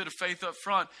little bit of faith up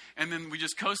front, and then we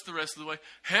just coast the rest of the way.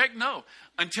 Heck no.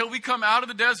 Until we come out of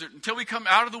the desert, until we come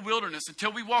out of the wilderness,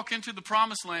 until we walk into the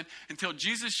promised land, until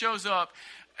Jesus shows up,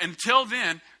 until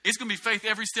then, it's going to be faith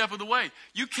every step of the way.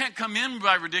 You can't come in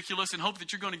by ridiculous and hope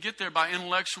that you're going to get there by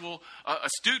intellectual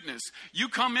astuteness. You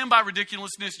come in by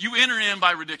ridiculousness. You enter in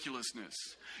by ridiculousness.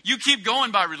 You keep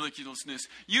going by ridiculousness.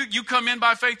 You come in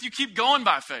by faith. You keep going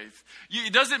by faith.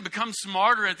 It doesn't become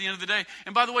smarter at the end of the day.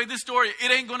 And by the way, this story,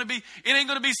 it ain't going to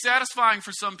be satisfying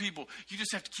for some people. You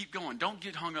just have to keep going. Don't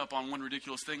get hung up on one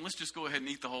ridiculous thing. Let's just go ahead and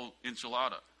eat the whole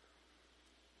enchilada.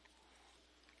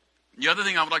 The other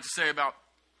thing I would like to say about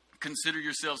consider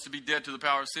yourselves to be dead to the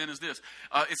power of sin is this.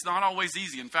 It's not always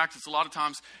easy. In fact, it's a lot of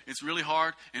times it's really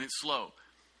hard and it's slow.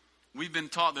 We've been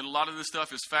taught that a lot of this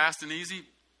stuff is fast and easy.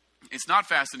 It's not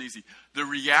fast and easy. The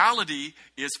reality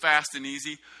is fast and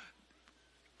easy.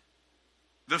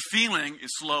 The feeling is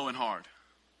slow and hard.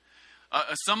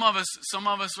 Some of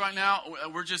us right now,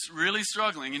 we're just really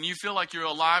struggling, and you feel like you're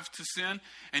alive to sin,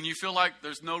 and you feel like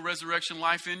there's no resurrection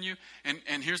life in you.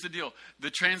 And here's the deal.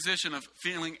 The transition of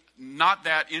feeling not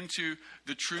that into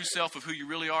the true self of who you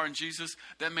really are in Jesus,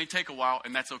 that may take a while,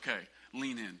 and that's okay.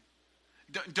 Lean in.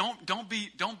 Don't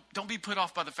be put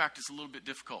off by the fact it's a little bit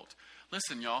difficult.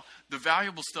 Listen, y'all, the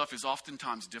valuable stuff is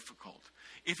oftentimes difficult.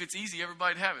 If it's easy,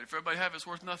 everybody'd have it. If everybody have it, it's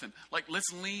worth nothing. Like,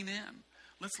 let's lean in.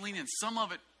 Let's lean in. Some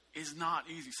of it is not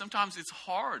easy. Sometimes it's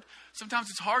hard. Sometimes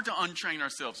it's hard to untrain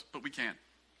ourselves, but we can.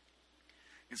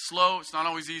 It's slow. It's not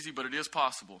always easy, but it is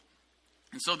possible.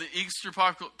 And so the Easter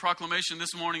proclamation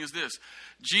this morning is this.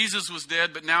 Jesus was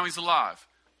dead, but now he's alive.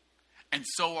 And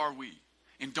so are we.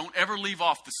 And don't ever leave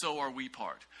off the so are we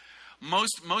part.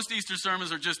 Most Easter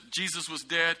sermons are just Jesus was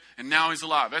dead and now he's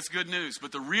alive. That's good news.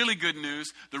 But the really good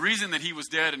news, the reason that he was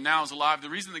dead and now is alive, the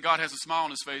reason that God has a smile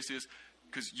on his face is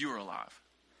because you are alive.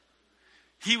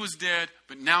 He was dead,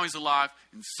 but now he's alive,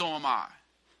 and so am I.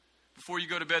 Before you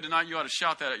go to bed tonight, you ought to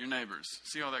shout that at your neighbors.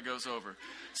 See how that goes over.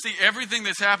 See, everything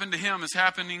that's happened to him is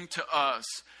happening to us.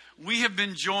 We have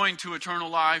been joined to eternal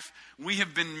life. We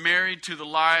have been married to the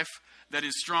life that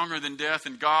is stronger than death,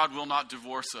 and God will not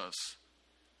divorce us.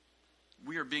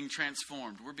 We are being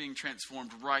transformed. We're being transformed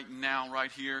right now,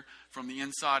 right here, from the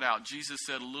inside out. Jesus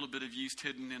said a little bit of yeast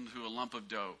hidden into a lump of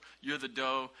dough. You're the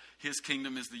dough. His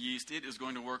kingdom is the yeast. It is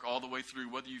going to work all the way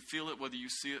through, whether you feel it, whether you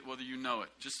see it, whether you know it.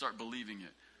 Just start believing it.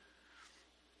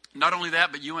 Not only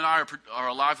that, but you and I are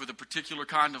alive with a particular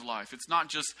kind of life. It's not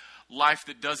just life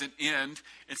that doesn't end.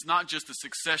 It's not just a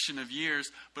succession of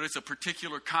years, but it's a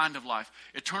particular kind of life.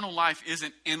 Eternal life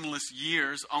isn't endless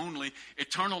years only.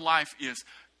 Eternal life is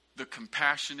the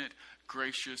compassionate,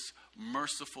 gracious,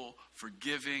 merciful,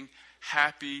 forgiving,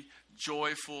 happy,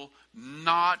 joyful,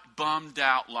 not bummed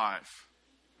out life.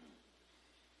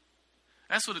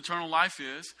 That's what eternal life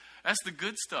is. That's the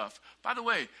good stuff. By the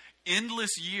way,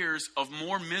 endless years of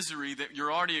more misery that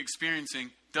you're already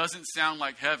experiencing doesn't sound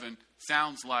like heaven,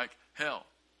 sounds like hell.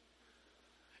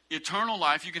 Eternal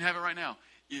life, you can have it right now,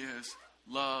 is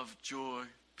love, joy,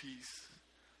 peace,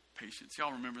 patience.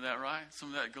 Y'all remember that, right? Some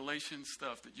of that Galatians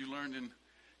stuff that you learned in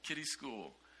kiddie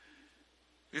school.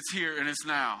 It's here and it's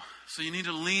now. So you need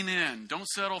to lean in. Don't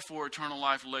settle for eternal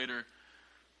life later.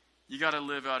 You got to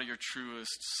live out of your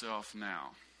truest self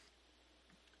now.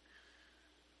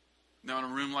 Now, in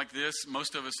a room like this,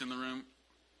 most of us in the room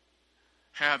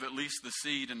have at least the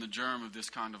seed and the germ of this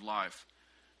kind of life.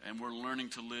 And we're learning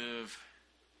to live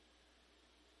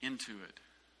into it.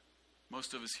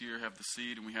 Most of us here have the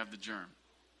seed and we have the germ.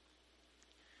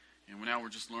 And now we're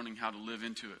just learning how to live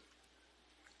into it.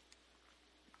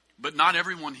 But not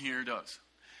everyone here does.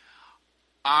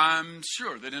 I'm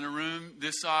sure that in a room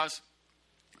this size,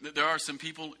 that there are some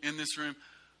people in this room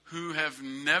who have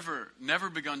never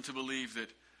begun to believe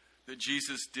that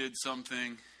Jesus did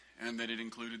something and that it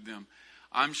included them.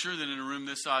 I'm sure that in a room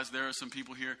this size, there are some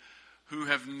people here who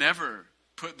have never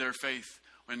put their faith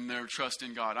and their trust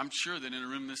in God. I'm sure that in a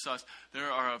room this size,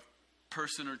 there are a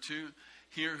person or two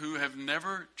here who have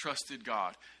never trusted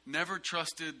God, never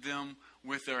trusted them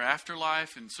with their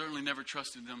afterlife, and certainly never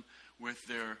trusted them with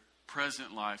their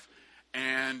present life.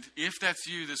 And if that's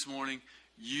you this morning,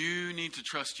 you need to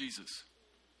trust Jesus.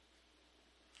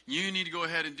 You need to go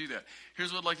ahead and do that.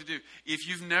 Here's what I'd like to do. If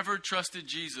you've never trusted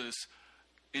Jesus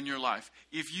in your life,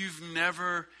 if you've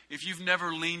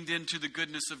never leaned into the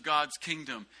goodness of God's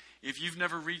kingdom, if you've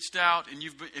never reached out and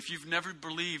if you've never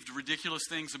believed ridiculous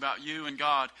things about you and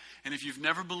God, and if you've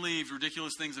never believed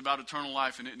ridiculous things about eternal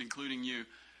life and it including you,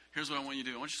 here's what I want you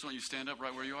to do. I just want you to stand up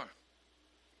right where you are.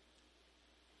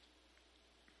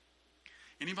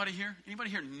 Anybody here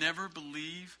never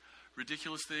believe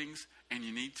ridiculous things and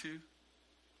you need to?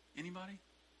 Anybody?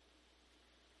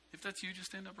 If that's you, just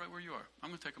stand up right where you are. I'm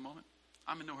going to take a moment.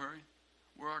 I'm in no hurry.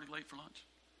 We're already late for lunch.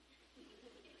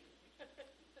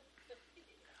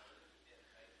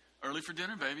 Early for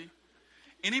dinner, baby.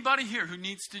 Anybody here who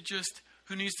needs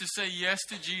to say yes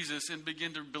to Jesus and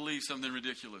begin to believe something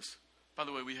ridiculous? By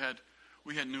the way, we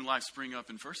had new life spring up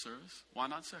in first service. Why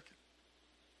not second?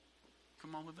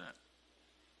 Come on with that.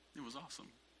 It was awesome.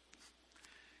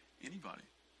 Anybody?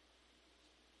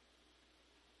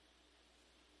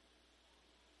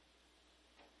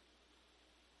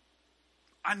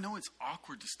 I know it's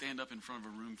awkward to stand up in front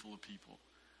of a room full of people.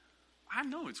 I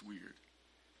know it's weird.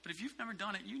 But if you've never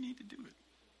done it, you need to do it.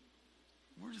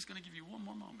 We're just going to give you one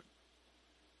more moment.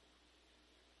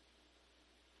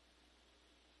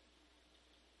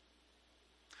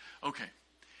 Okay,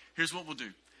 here's what we'll do.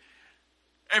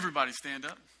 Everybody stand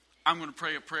up. I'm going to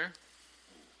pray a prayer.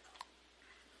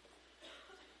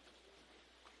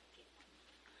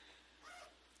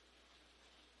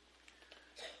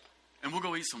 And we'll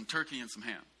go eat some turkey and some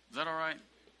ham. Is that all right?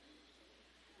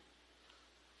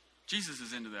 Jesus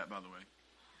is into that, by the way.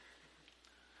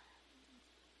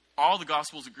 All the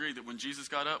Gospels agree that when Jesus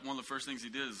got up, one of the first things he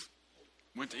did is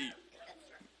went to eat.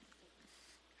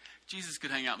 Jesus could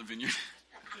hang out in the vineyard.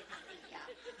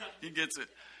 He gets it.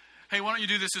 Hey, why don't you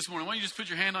do this morning? Why don't you just put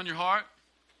your hand on your heart?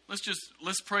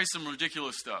 Let's pray some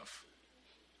ridiculous stuff.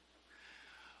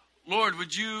 Lord,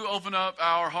 would you open up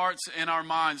our hearts and our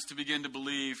minds to begin to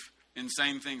believe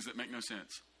insane things that make no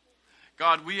sense?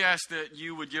 God, we ask that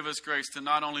you would give us grace to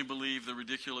not only believe the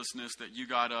ridiculousness that you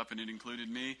got up and it included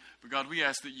me, but God, we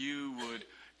ask that you would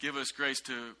give us grace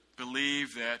to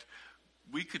believe that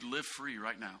we could live free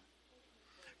right now.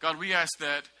 God, we ask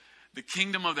that the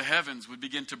kingdom of the heavens would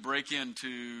begin to break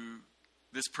into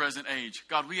this present age.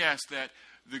 God, we ask that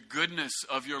the goodness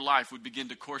of your life would begin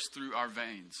to course through our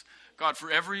veins. God,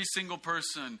 for every single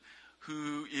person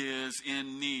who is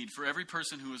in need, for every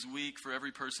person who is weak, for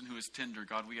every person who is tender,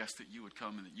 God, we ask that you would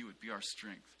come and that you would be our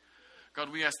strength.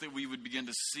 God, we ask that we would begin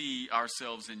to see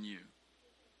ourselves in you.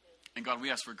 And God, we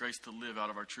ask for grace to live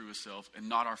out of our truest self and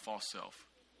not our false self.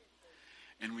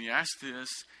 And we ask this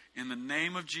in the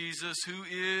name of Jesus, who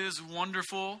is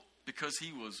wonderful because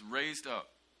he was raised up.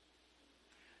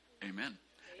 Amen.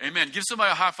 Amen. Give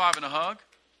somebody a high five and a hug.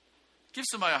 Give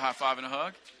somebody a high five and a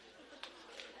hug.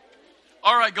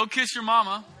 All right, go kiss your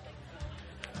mama.